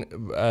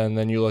hiking and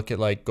then you look at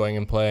like going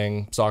and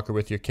playing soccer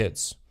with your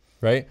kids,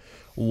 right?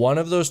 One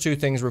of those two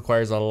things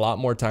requires a lot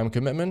more time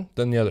commitment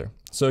than the other.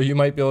 So you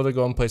might be able to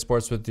go and play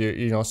sports with your,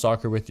 you know,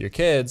 soccer with your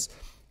kids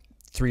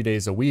 3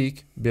 days a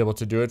week, be able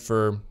to do it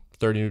for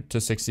 30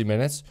 to 60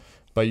 minutes,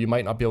 but you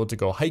might not be able to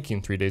go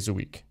hiking 3 days a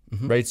week,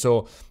 right?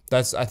 So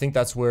I think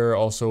that's where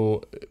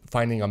also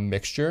finding a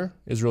mixture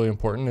is really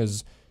important,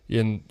 is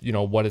in, you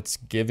know, what it's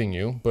giving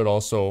you, but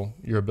also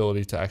your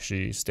ability to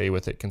actually stay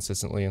with it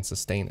consistently and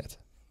sustain it.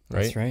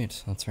 Right? That's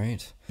right. That's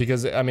right.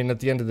 Because I mean, at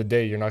the end of the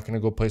day, you're not going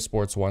to go play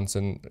sports once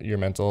and your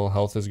mental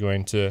health is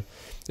going to,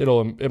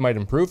 it might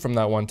improve from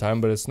that one time,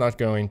 but it's not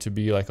going to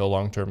be like a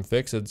long-term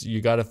fix. You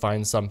got to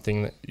find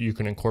something that you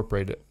can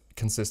incorporate it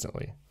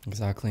consistently.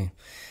 Exactly.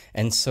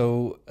 And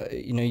so,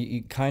 you know,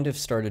 you kind of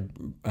started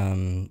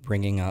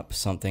bringing up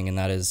something, and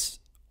that is,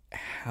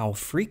 how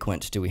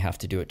frequent do we have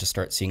to do it to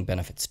start seeing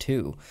benefits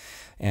too?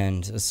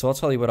 And so I'll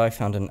tell you what I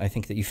found, and I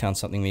think that you found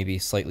something maybe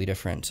slightly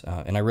different.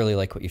 And I really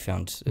like what you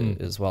found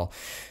as well.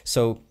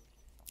 So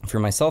for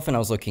myself, and I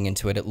was looking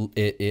into it,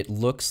 it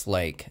looks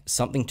like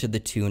something to the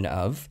tune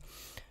of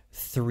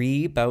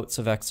 3 bouts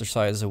of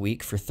exercise a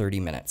week for 30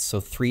 minutes. So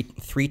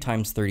three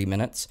times 30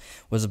 minutes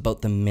was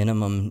about the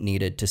minimum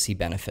needed to see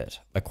benefit,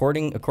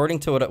 according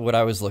to what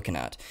I was looking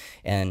at.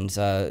 And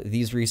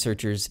these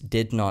researchers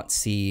did not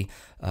see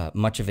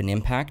much of an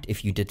impact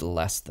if you did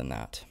less than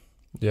that.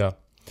 Yeah.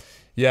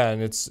 Yeah,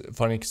 and it's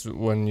funny because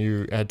when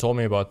you had told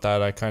me about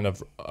that, I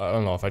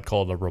don't know if I'd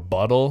call it a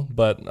rebuttal,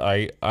 but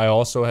I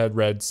also had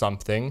read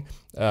something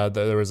that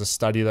there was a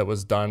study that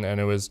was done,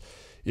 and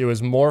it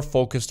was more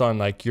focused on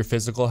like your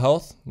physical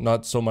health,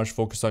 not so much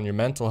focused on your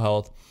mental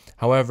health.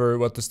 However,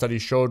 what the study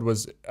showed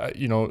was,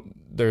 you know,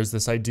 there's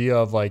this idea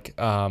of like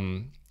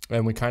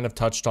And we kind of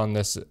touched on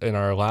this in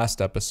our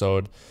last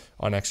episode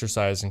on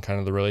exercise and kind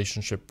of the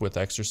relationship with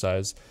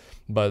exercise.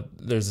 But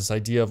there's this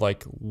idea of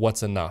like,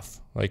 what's enough?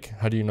 Like,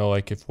 how do you know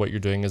like if what you're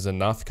doing is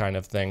enough kind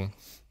of thing?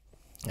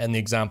 And the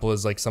example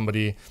is like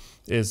somebody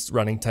is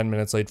running 10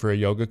 minutes late for a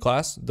yoga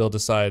class. They'll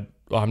decide,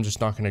 well, I'm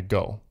just not going to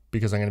go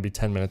because I'm going to be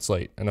 10 minutes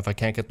late. And if I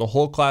can't get the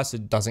whole class,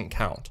 it doesn't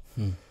count.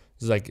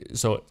 It's like,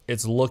 so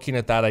it's looking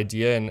at that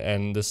idea,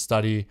 and the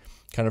study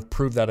kind of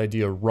proved that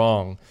idea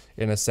wrong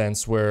in a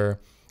sense where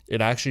it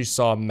actually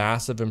saw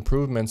massive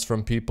improvements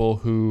from people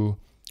who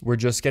were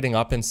just getting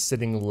up and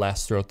sitting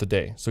less throughout the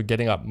day. So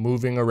getting up,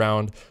 moving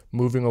around,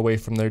 moving away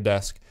from their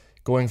desk,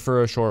 going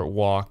for a short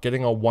walk,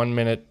 getting a 1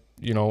 minute,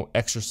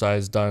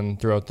 exercise done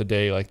throughout the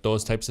day. Like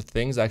those types of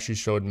things actually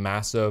showed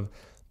massive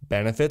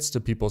benefits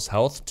to people's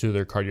health, to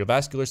their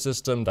cardiovascular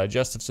system,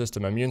 digestive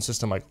system, immune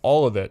system, like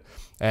all of it.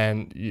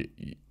 And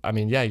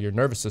your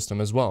nervous system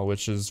as well,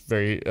 which is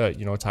very,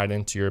 tied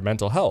into your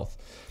mental health.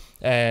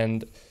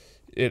 And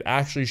it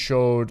actually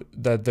showed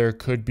that there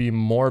could be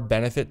more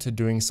benefit to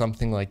doing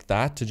something like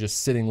that, to just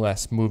sitting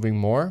less, moving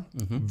more,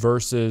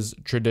 versus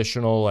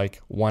traditional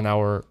like 1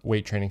 hour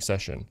weight training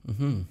session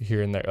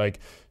here and there, like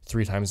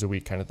 3 times a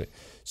week kind of thing.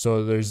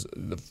 So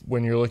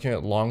when you're looking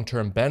at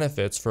long-term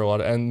benefits for a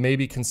lot of, and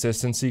maybe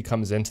consistency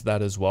comes into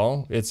that as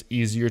well. It's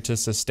easier to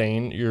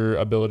sustain your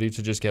ability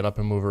to just get up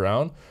and move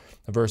around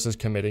versus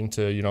committing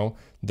to,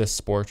 this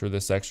sport or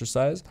this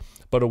exercise.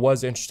 But it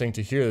was interesting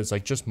to hear it's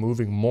like just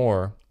moving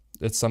more.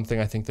 It's something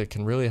I think that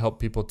can really help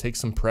people take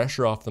some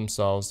pressure off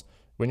themselves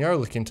when you are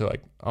looking to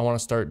like, I want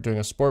to start doing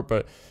a sport,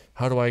 but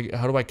how do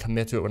I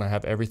commit to it when I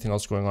have everything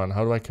else going on?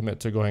 How do I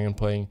commit to going and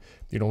playing,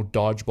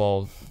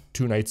 dodgeball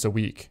 2 nights a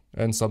week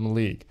in some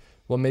league?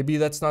 Well, maybe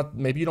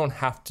you don't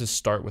have to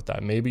start with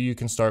that. Maybe you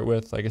can start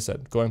with, like I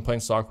said, going playing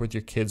soccer with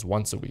your kids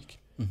once a week,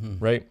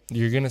 right?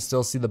 You're going to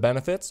still see the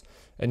benefits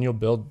and you'll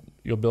build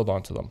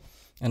onto them.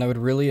 And I would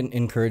really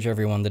encourage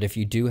everyone that if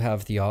you do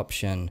have the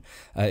option,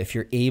 if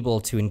you're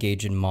able to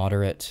engage in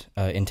moderate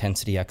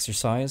intensity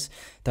exercise,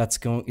 it's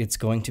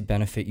going to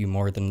benefit you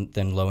more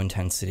than low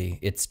intensity.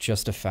 It's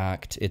just a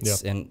fact.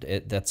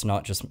 That's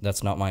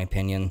not my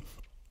opinion.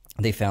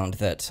 They found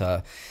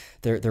that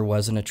there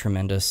wasn't a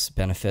tremendous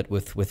benefit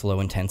with low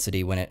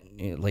intensity when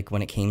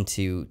it came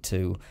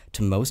to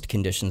most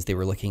conditions they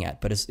were looking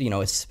at, but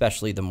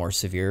especially the more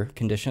severe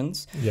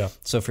conditions. Yeah.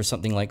 So for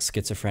something like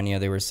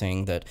schizophrenia, they were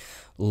saying that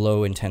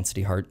low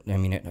intensity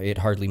it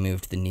hardly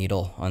moved the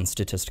needle on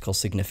statistical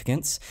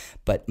significance,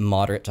 but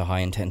moderate to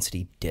high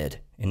intensity did,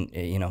 and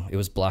it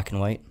was black and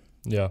white.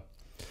 Yeah.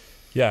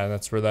 Yeah, and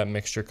that's where that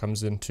mixture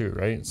comes in too,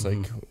 right? It's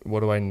like, what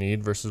do I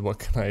need versus what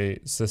can I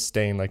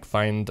sustain? Like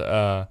find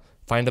a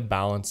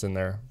balance in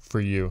there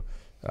for you,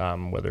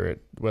 whether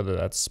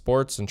that's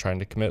sports and trying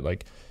to commit.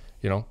 Like,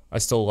 I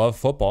still love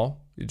football.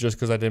 Just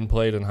because I didn't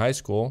play it in high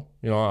school,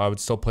 I would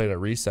still play it at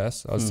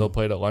recess. I would still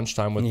play it at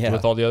lunchtime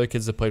with all the other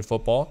kids that played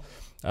football.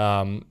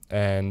 I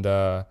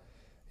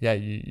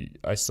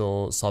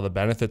still saw the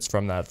benefits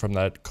from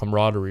that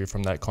camaraderie,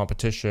 from that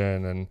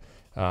competition,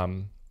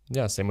 and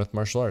same with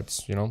martial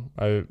arts.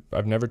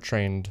 I've never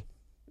trained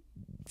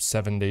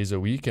 7 days a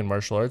week in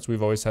martial arts.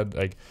 We've always had,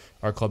 like,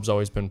 our club's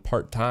always been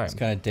part-time. It's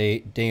kind of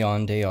day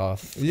on, day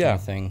off kind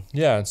of thing.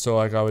 Yeah. And so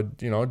like I would,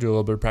 do a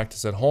little bit of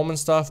practice at home and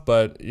stuff,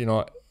 but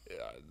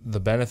the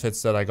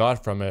benefits that I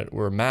got from it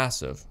were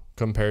massive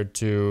compared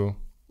to,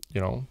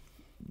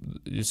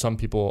 some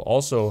people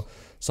also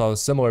saw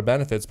similar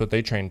benefits, but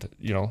they trained,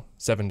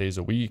 7 days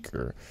a week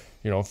or,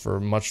 for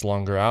much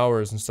longer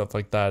hours and stuff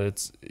like that.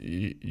 It's,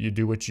 you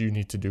do what you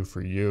need to do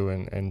for you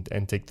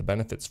and take the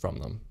benefits from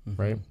them.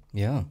 Right.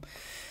 Yeah.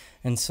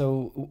 And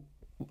so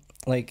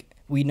like,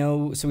 we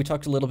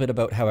talked a little bit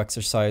about how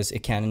exercise,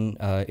 it can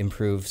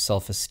improve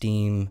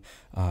self-esteem,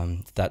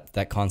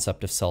 that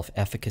concept of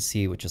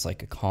self-efficacy, which is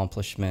like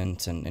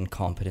accomplishment and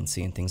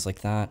competency and things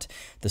like that.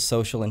 The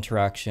social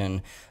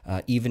interaction,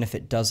 even if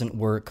it doesn't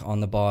work on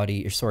the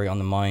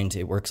mind,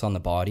 it works on the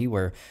body,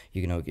 where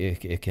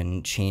it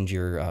can change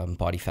your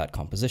body fat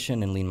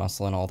composition and lean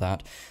muscle and all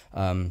that.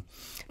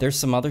 There's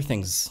some other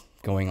things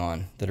going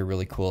on that are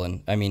really cool,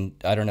 and I mean,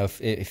 I don't know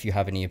if you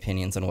have any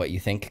opinions on what you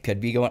think could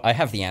be going. I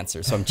have the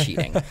answer, so I'm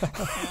cheating.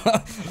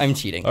 I'm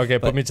cheating. Okay,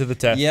 put me to the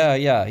test. Yeah,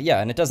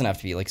 and it doesn't have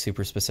to be like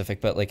super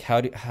specific, but like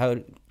how,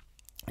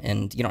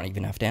 and you don't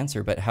even have to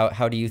answer, but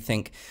how do you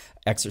think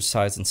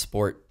exercise and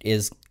sport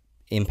is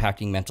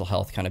impacting mental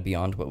health, kind of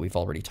beyond what we've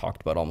already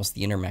talked about, almost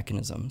the inner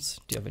mechanisms?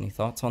 Do you have any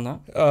thoughts on that?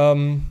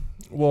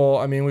 Well,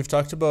 I mean, we've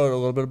talked a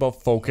little bit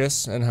about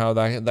focus and how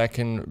that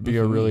can be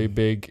a really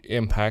big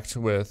impact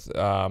with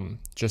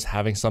just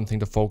having something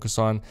to focus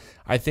on.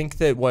 I think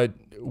that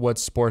what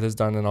sport has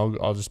done, and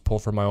I'll just pull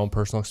from my own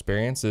personal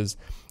experience, is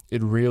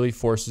it really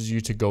forces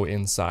you to go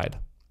inside.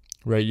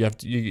 Right, you have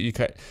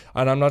to,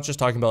 and I'm not just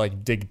talking about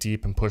like dig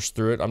deep and push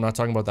through it. I'm not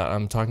talking about that.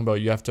 I'm talking about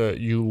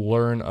you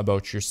learn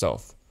about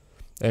yourself.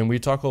 And we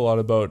talk a lot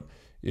about,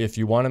 if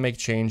you want to make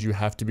change, you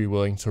have to be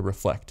willing to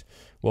reflect.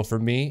 Well, for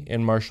me,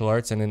 in martial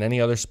arts and in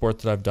any other sport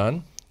that I've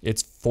done,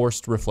 it's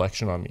forced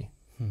reflection on me,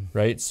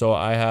 right? So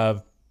I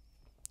have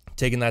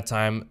taken that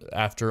time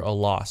after a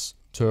loss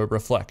to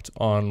reflect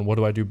on what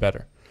do I do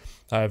better.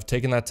 I've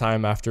taken that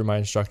time after my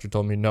instructor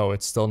told me, no,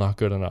 it's still not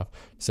good enough,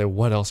 to say,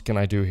 what else can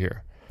I do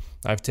here?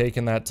 I've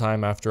taken that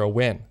time after a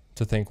win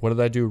to think, what did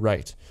I do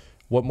right?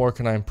 What more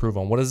can I improve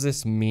on? What does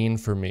this mean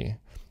for me?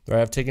 Right?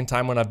 I've taken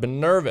time when I've been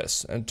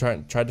nervous and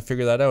tried to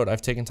figure that out.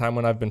 I've taken time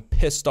when I've been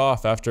pissed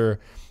off after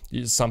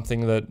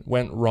something that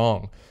went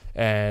wrong.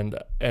 And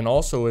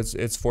also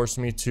it's forced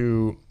me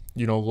to,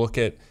 look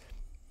at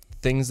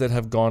things that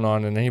have gone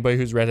on. And anybody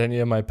who's read any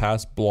of my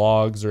past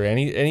blogs or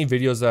any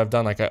videos that I've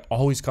done, like, I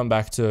always come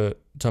back to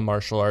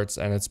martial arts,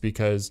 and it's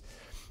because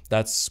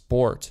that's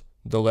sport.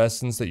 The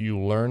lessons that you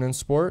learn in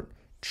sport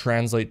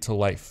translate to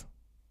life.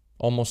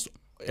 Almost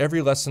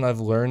every lesson I've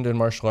learned in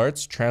martial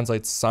arts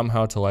translates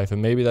somehow to life.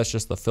 And maybe that's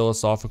just the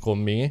philosophical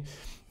me,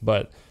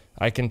 but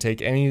I can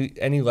take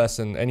any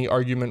lesson, any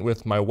argument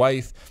with my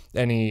wife,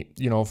 any,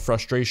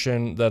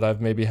 frustration that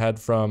I've maybe had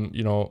from,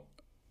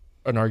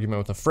 an argument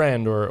with a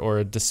friend or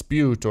a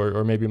dispute,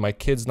 or maybe my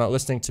kids not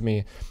listening to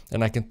me.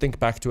 And I can think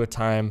back to a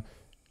time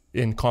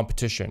in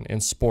competition,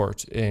 in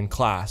sport, in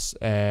class,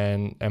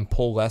 and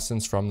pull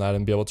lessons from that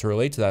and be able to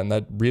relate to that. And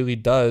that really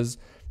does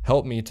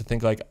help me to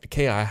think like,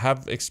 okay, I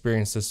have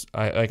experienced this.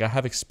 I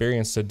have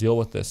experience to deal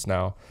with this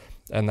now.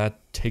 And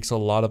that takes a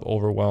lot of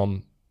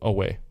overwhelm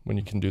away when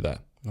you can do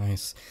that.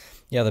 Nice.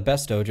 Yeah, the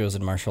best dojos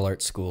and martial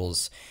arts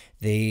schools,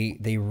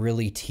 they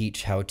really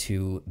teach how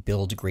to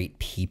build great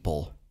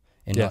people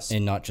and, yes.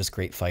 not just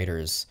great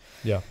fighters.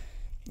 Yeah.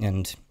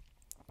 And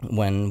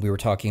when we were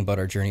talking about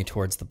our journey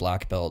towards the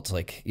black belt,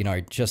 like,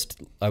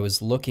 I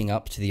was looking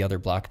up to the other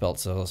black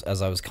belts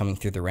as I was coming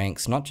through the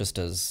ranks, not just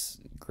as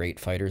great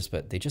fighters,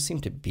 but they just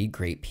seemed to be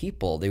great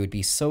people. They would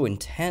be so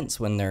intense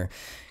when they're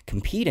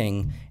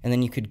competing, and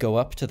then you could go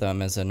up to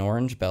them as an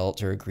orange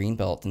belt or a green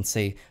belt and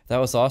say, that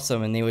was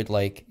awesome. And they would,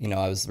 like,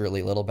 I was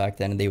really little back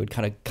then, and they would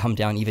kind of come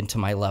down even to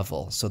my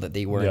level so that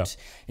they weren't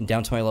and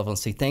down to my level and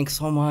say, thanks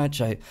so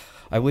much.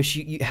 I wish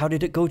you how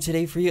did it go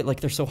today for you? Like,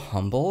 they're so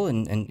humble,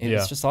 and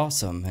it's just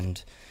awesome.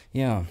 And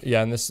yeah.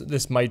 And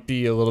this might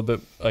be a little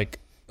bit like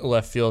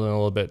left field and a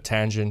little bit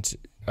tangent.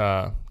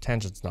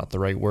 Tangent's not the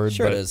right word.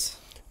 Sure, it is.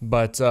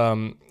 But,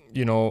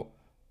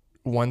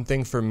 one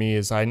thing for me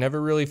is I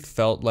never really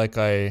felt like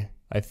I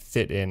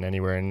fit in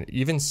anywhere. And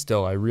even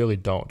still, I really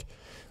don't.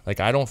 Like,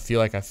 I don't feel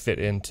like I fit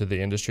into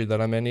the industry that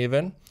I'm in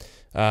even.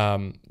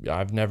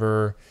 I've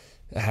never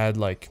had,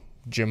 like,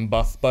 gym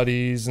buff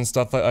buddies and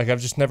stuff. Like,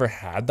 I've just never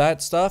had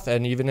that stuff.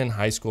 And even in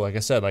high school, like I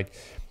said, like,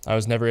 I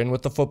was never in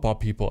with the football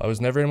people. I was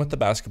never in with the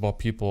basketball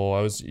people.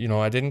 I was,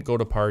 I didn't go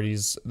to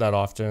parties that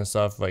often and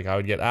stuff. Like, I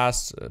would get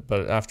asked,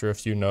 but after a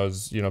few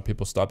no's,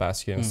 people stop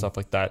asking and stuff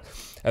like that.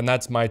 And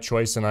that's my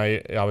choice. And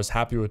I was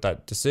happy with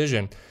that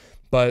decision.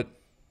 But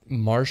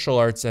martial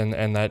arts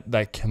and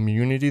that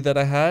community that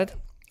I had,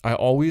 I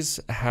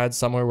always had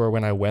somewhere where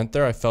when I went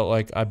there, I felt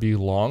like I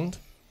belonged.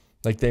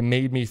 Like, they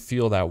made me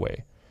feel that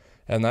way.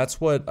 And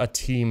that's what a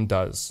team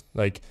does.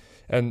 Like,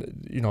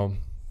 and,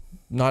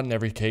 not in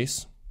every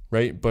case,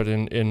 right? But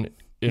in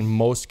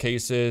most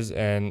cases,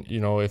 and,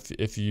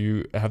 if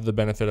you have the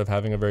benefit of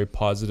having a very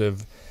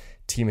positive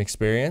team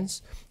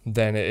experience,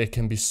 then it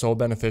can be so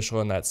beneficial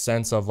in that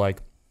sense of,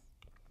 like,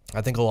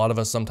 I think a lot of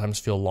us sometimes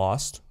feel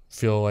lost,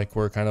 feel like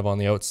we're kind of on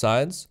the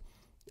outsides.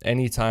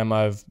 Anytime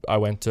I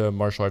went to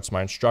martial arts,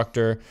 my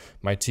instructor,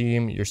 my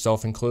team,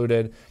 yourself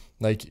included,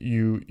 like,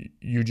 you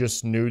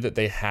just knew that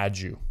they had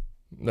you.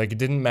 Like, it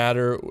didn't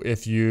matter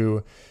if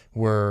you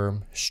were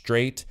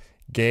straight,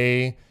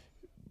 gay,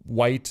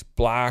 white,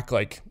 black,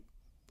 like,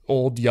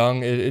 old,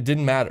 young, it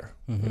didn't matter.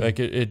 Mm-hmm. Like,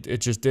 it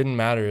just didn't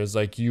matter. It's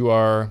like, you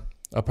are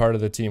a part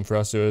of the team. For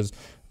us, it was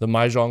the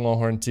Mai Zhang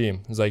Lohorn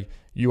team. It's like,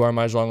 you are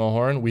Mai Zhang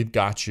Lohorn, we've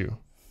got you,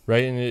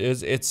 right? And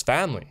it's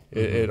family.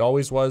 Mm-hmm. It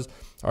always was.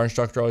 Our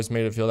instructor always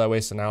made it feel that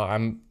way. So now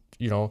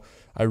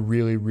I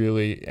really,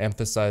 really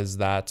emphasize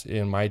that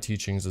in my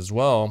teachings as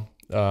well,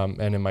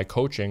 and in my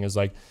coaching, is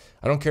like,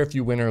 I don't care if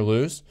you win or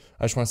lose.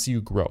 I just want to see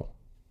you grow,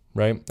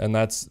 right? And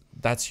that's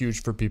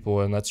huge for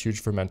people, and that's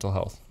huge for mental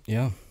health.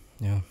 Yeah.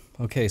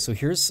 Okay, so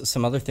here's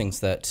some other things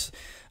that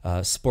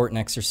sport and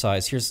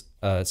exercise. Here's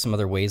some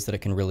other ways that it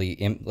can really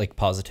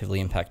positively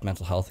impact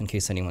mental health, in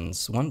case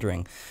anyone's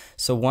wondering.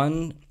 So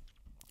one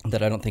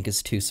that I don't think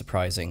is too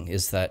surprising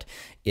is that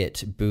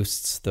it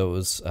boosts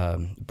those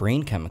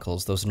brain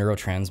chemicals, those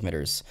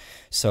neurotransmitters.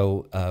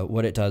 So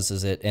what it does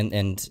is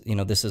and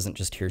this isn't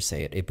just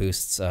hearsay. It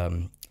boosts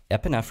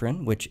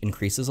epinephrine, which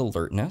increases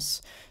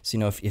alertness.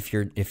 So if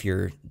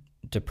you're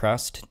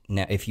depressed,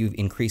 if you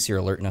increase your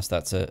alertness,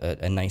 that's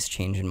a nice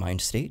change in mind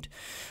state.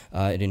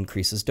 It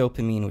increases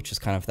dopamine, which is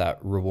kind of that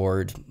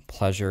reward,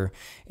 pleasure,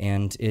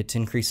 and it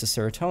increases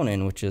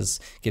serotonin, which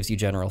gives you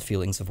general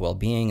feelings of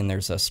well-being, and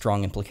there's a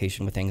strong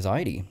implication with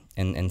anxiety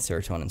and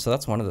serotonin. So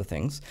that's one of the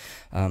things.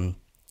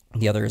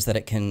 The other is that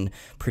it can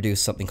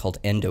produce something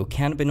called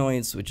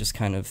endocannabinoids, which is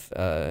kind of,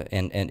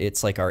 and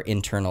it's like our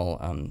internal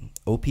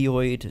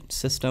opioid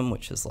system,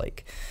 which is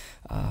like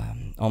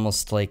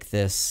almost like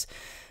this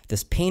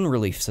pain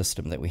relief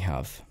system that we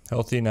have.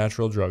 Healthy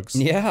natural drugs.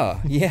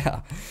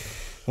 Yeah.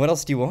 What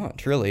else do you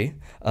want, really?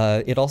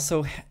 It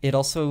also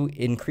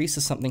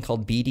increases something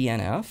called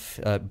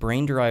BDNF,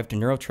 brain-derived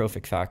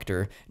neurotrophic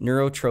factor.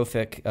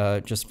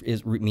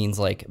 Neurotrophic means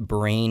like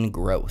brain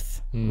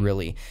growth,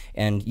 really.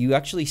 And you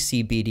actually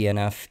see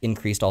BDNF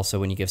increased also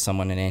when you give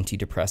someone an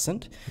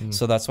antidepressant.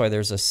 So that's why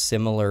there's a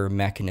similar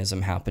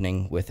mechanism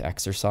happening with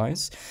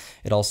exercise.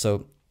 It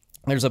also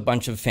there's a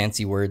bunch of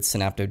fancy words,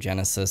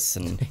 synaptogenesis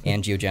and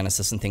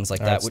angiogenesis and things like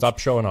that. Right, stop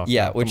showing off.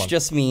 Yeah, which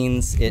just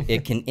means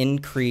it can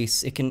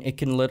increase, it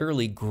can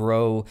literally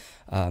grow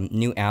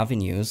new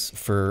avenues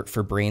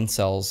for brain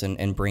cells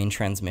and brain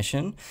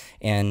transmission.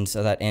 And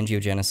so that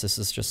angiogenesis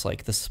is just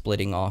like the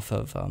splitting off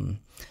of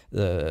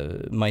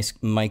the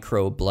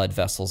micro blood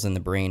vessels in the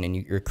brain, and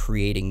you're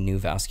creating new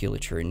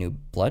vasculature and new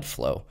blood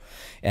flow.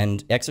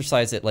 And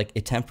exercise,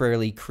 it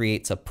temporarily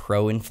creates a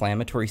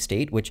pro-inflammatory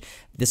state, which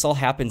this all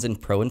happens in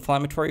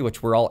pro-inflammatory,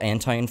 which we're all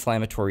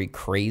anti-inflammatory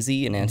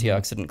crazy and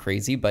antioxidant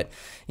crazy, but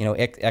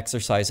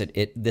exercise,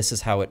 this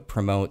is how it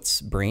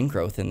promotes brain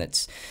growth, and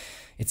it's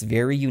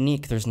very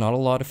unique. There's not a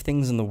lot of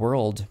things in the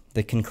world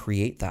that can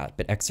create that,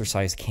 but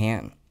exercise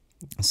can.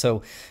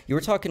 So you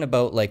were talking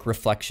about like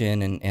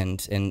reflection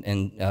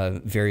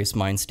and various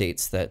mind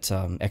states that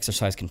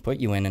exercise can put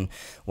you in. And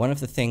one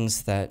of the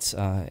things that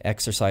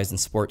exercise and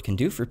sport can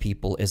do for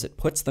people is it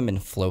puts them in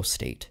flow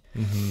state.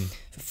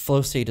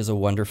 Flow state is a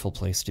wonderful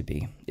place to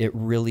be. It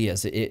really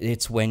is.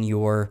 It's when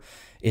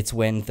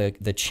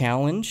the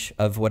challenge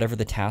of whatever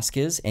the task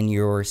is and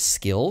your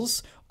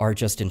skills are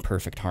just in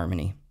perfect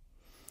harmony.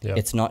 Yep.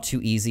 It's not too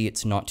easy.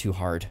 It's not too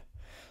hard.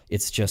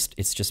 It's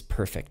just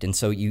perfect. And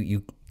so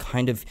you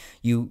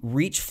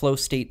reach flow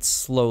state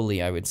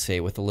slowly, I would say,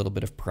 with a little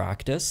bit of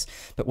practice.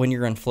 But when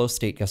you're in flow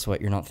state, guess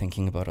what? You're not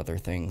thinking about other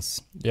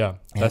things. Yeah.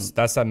 That's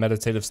that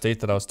meditative state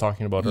that I was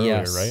talking about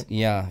earlier, right?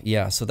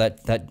 Yeah. So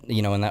that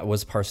and that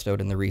was parsed out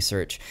in the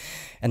research.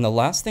 And the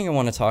last thing I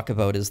want to talk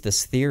about is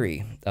this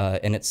theory,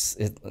 and it's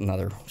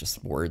another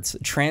just words,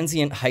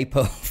 transient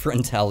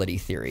hypofrontality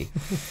theory.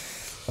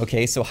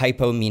 Okay, so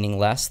hypo meaning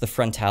less, the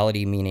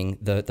frontality meaning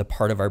the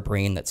part of our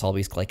brain that's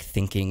always like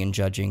thinking and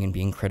judging and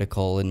being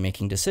critical and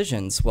making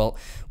decisions. Well,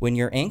 when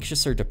you're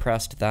anxious or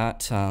depressed,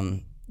 that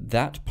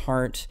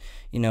part,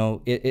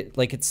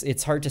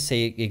 it's hard to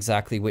say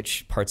exactly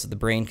which parts of the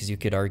brain, because you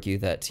could argue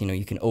that,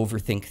 you can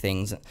overthink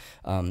things,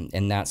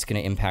 and that's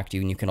going to impact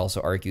you. And you can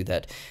also argue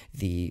that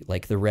the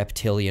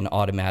reptilian,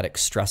 automatic,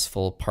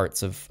 stressful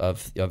parts of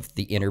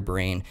the inner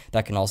brain,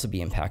 that can also be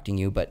impacting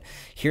you. But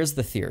here's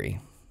the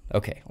theory.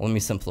 Okay, let me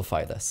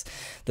simplify this.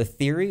 The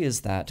theory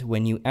is that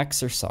when you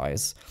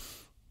exercise,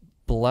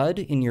 blood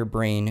in your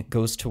brain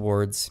goes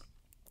towards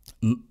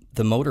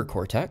the motor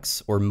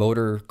cortex or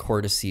motor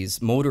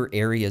cortices, motor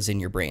areas in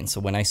your brain. So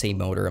when I say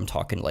motor, I'm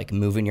talking like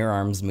moving your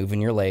arms,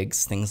 moving your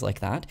legs, things like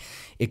that.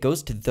 It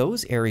goes to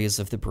those areas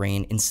of the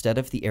brain instead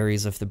of the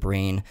areas of the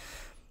brain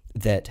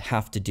that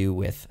have to do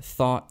with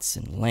thoughts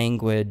and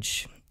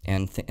language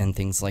and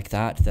things like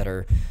that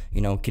are,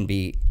 can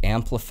be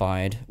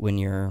amplified when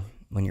you're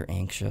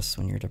anxious,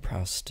 when you're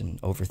depressed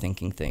and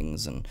overthinking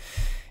things and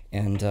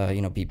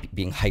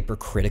being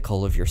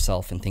hypercritical of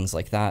yourself and things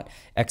like that.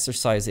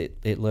 Exercise,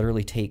 it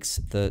literally takes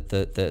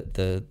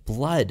the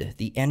blood,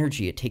 the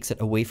energy, it takes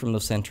it away from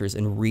those centers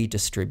and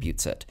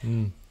redistributes it,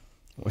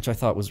 which I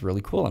thought was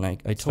really cool. And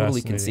I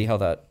totally can see how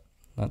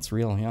that's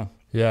real. Yeah.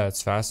 Yeah,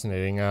 it's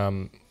fascinating.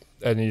 And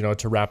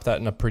to wrap that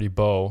in a pretty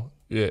bow,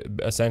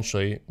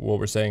 essentially what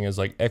we're saying is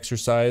like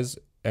exercise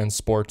and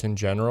sport in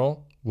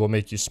general will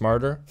make you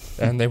smarter,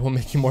 and they will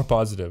make you more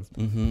positive.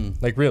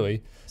 Like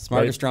really.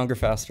 Smarter, right? Stronger,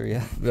 faster,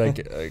 yeah. Like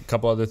a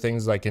couple other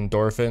things like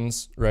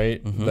endorphins,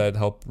 right? That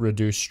help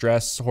reduce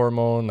stress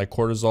hormone, like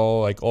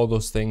cortisol, like all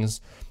those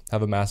things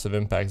have a massive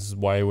impact. This is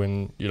why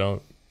when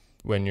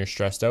you're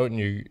stressed out and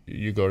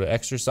you go to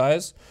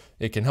exercise,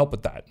 it can help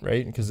with that,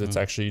 right? Because it's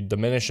actually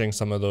diminishing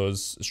some of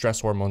those stress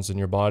hormones in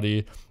your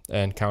body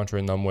and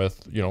countering them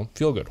with,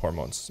 feel-good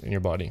hormones in your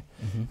body.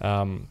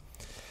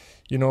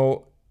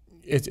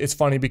 It's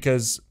funny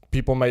because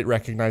people might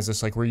recognize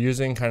this, like we're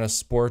using kind of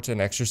sport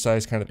and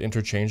exercise kind of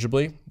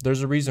interchangeably.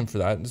 There's a reason for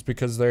that. It's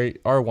because they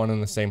are one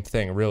and the same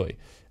thing, really.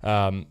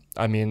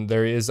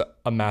 There is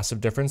a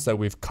massive difference that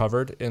we've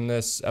covered in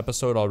this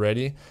episode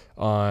already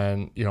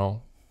on,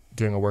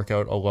 doing a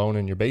workout alone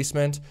in your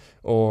basement,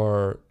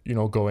 or,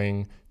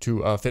 going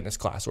to a fitness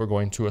class, or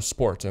going to a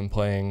sport and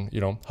playing,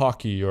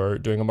 hockey, or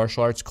doing a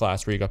martial arts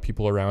class where you got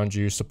people around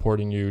you,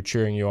 supporting you,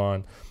 cheering you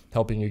on,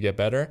 helping you get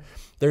better.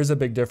 There's a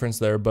big difference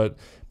there, but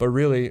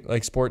really,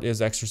 like, sport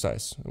is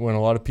exercise. When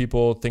a lot of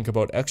people think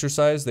about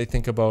exercise, they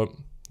think about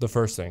the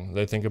first thing.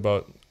 They think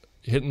about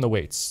hitting the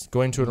weights,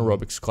 going to an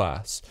aerobics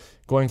class,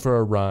 going for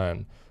a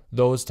run,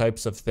 those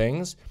types of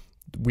things.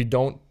 We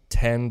don't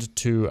tend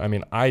to,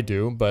 I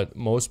do, but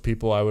most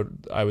people I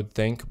would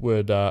think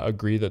would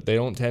agree that they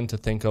don't tend to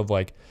think of,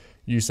 like,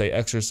 you say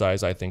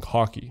exercise, I think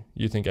hockey.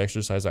 You think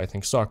exercise, I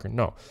think soccer.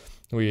 No,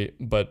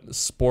 but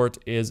sport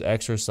is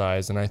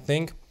exercise. And I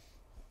think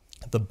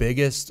the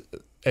biggest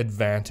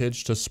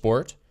advantage to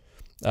sport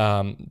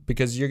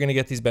because you're going to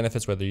get these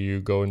benefits whether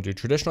you go and do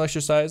traditional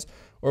exercise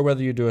or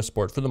whether you do a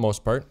sport, for the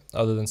most part,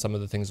 other than some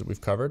of the things that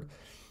we've covered.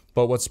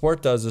 But what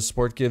sport does is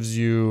sport gives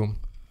you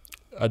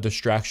a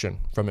distraction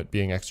from it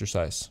being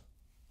exercise,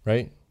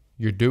 right?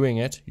 You're doing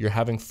it, you're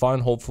having fun,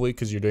 hopefully,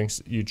 because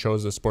you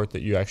chose a sport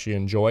that you actually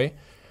enjoy.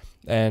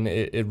 And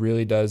it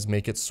really does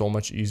make it so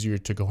much easier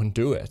to go and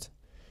do it,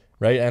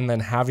 right? And then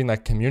having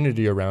that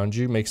community around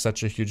you makes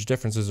such a huge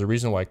difference. There's a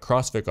reason why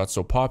CrossFit got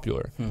so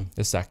popular.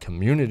 It's that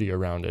community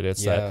around it.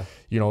 It's that,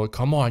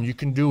 come on, you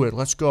can do it.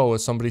 Let's go.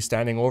 With somebody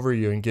standing over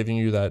you and giving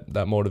you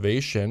that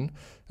motivation,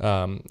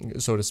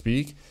 so to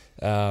speak.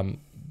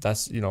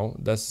 That's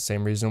the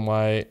same reason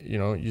why,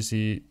 you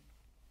see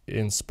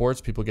in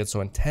sports, people get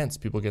so intense.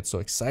 People get so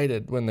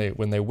excited when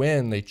they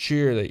win, they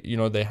cheer,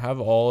 they have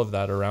all of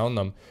that around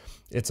them.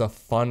 It's a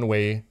fun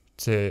way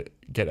to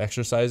get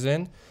exercise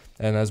in.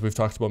 And as we've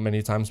talked about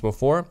many times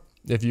before,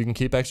 if you can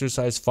keep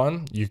exercise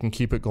fun, you can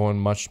keep it going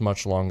much,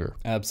 much longer.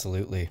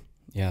 Absolutely.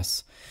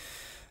 Yes.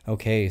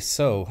 Okay,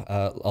 so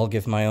I'll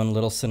give my own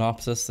little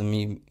synopsis,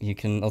 and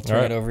I'll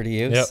turn it over to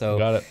you. Yep, so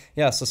got it.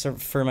 Yeah, so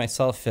for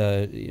myself,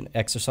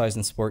 exercise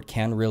and sport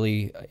can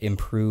really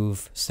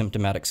improve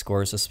symptomatic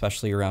scores,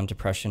 especially around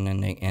depression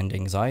and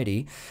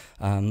anxiety.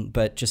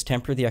 But just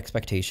temper the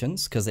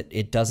expectations, because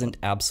it doesn't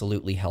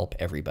absolutely help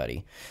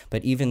everybody.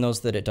 But even those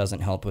that it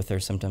doesn't help with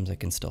their symptoms, it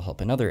can still help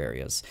in other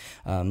areas.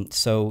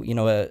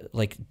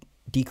 Like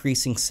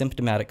decreasing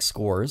symptomatic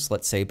scores,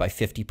 let's say by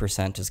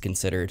 50%, is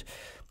considered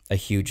a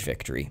huge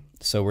victory.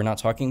 So we're not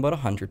talking about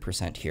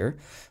 100% here.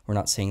 We're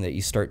not saying that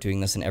you start doing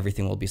this and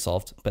everything will be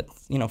solved. But,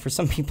 for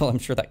some people, I'm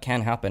sure that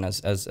can happen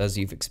as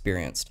you've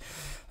experienced.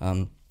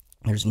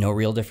 There's no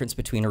real difference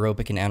between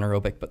aerobic and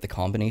anaerobic, but the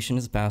combination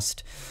is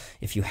best.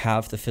 If you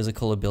have the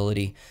physical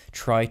ability,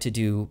 try to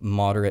do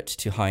moderate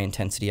to high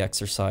intensity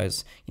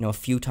exercise, a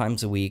few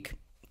times a week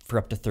for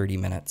up to 30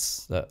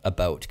 minutes,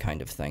 about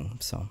kind of thing.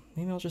 So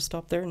maybe I'll just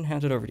stop there and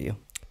hand it over to you.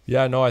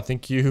 Yeah, no, I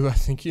think you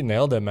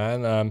nailed it,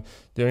 man.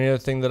 The only other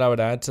thing that I would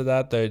add to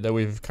that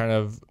we've kind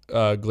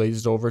of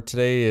glazed over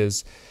today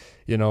is,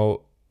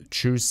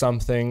 choose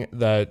something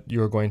that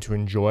you're going to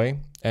enjoy.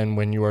 And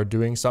when you are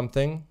doing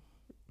something,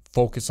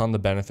 focus on the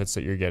benefits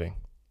that you're getting,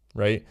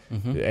 right?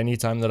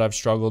 Anytime that I've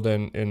struggled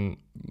in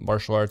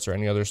martial arts or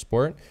any other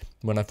sport,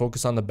 when I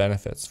focus on the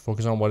benefits,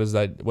 focus on what is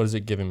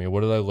it giving me?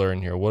 What did I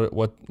learn here?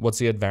 What's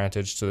the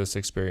advantage to this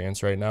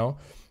experience right now?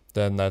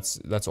 Then that's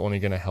only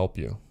going to help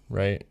you,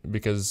 right?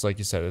 Because like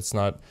you said, it's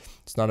not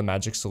a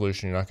magic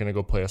solution. You're not going to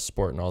go play a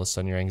sport and all of a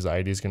sudden your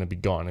anxiety is going to be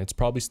gone. It's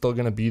probably still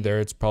going to be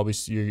there. It's probably,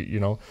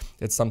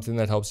 it's something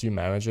that helps you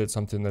manage it. It's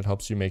something that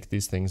helps you make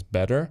these things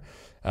better.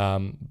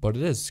 But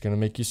it's going to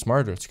make you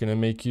smarter. It's going to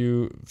make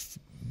you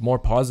more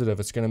positive.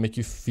 It's going to make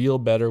you feel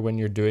better when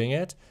you're doing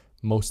it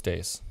most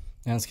days.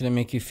 And it's going to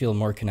make you feel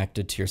more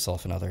connected to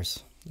yourself and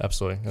others.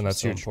 Absolutely. And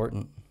that's so huge.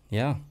 Important.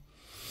 Yeah.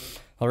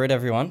 All right,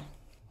 everyone.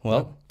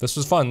 Well, this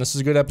was fun. This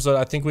is a good episode.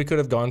 I think we could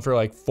have gone for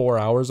like 4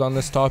 hours on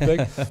this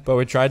topic, but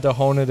we tried to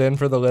hone it in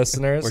for the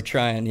listeners. We're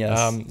trying,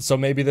 yes. So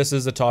maybe this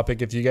is a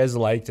topic. If you guys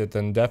liked it,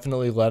 then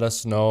definitely let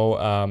us know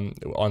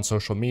on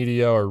social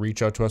media or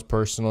reach out to us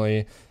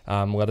personally.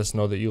 Let us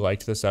know that you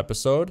liked this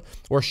episode,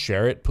 or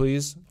share it,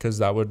 please, because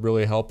that would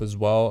really help as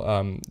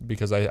well.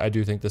 Because I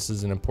do think this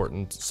is an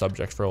important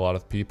subject for a lot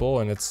of people,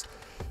 and it's,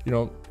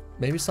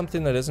 maybe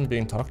something that isn't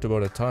being talked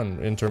about a ton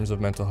in terms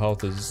of mental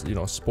health is,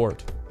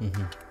 sport.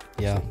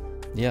 Yeah.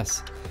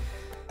 Yes.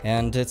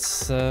 And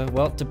it's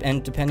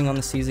and depending on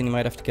the season, you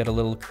might have to get a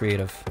little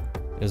creative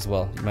as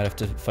well. You might have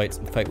to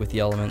fight with the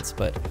elements,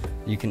 but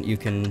you can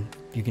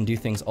do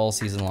things all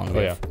season long.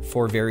 We have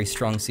 4 very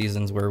strong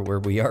seasons where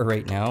we are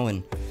right now,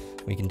 and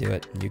we can do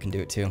it. You can do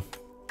it too.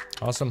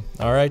 Awesome.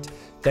 All right.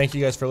 Thank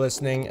you guys for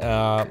listening.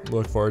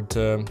 Look forward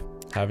to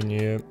having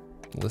you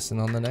listen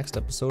on the next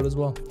episode as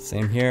well.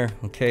 Same here.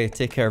 Okay.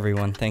 Take care,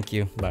 everyone. Thank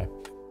you. Bye.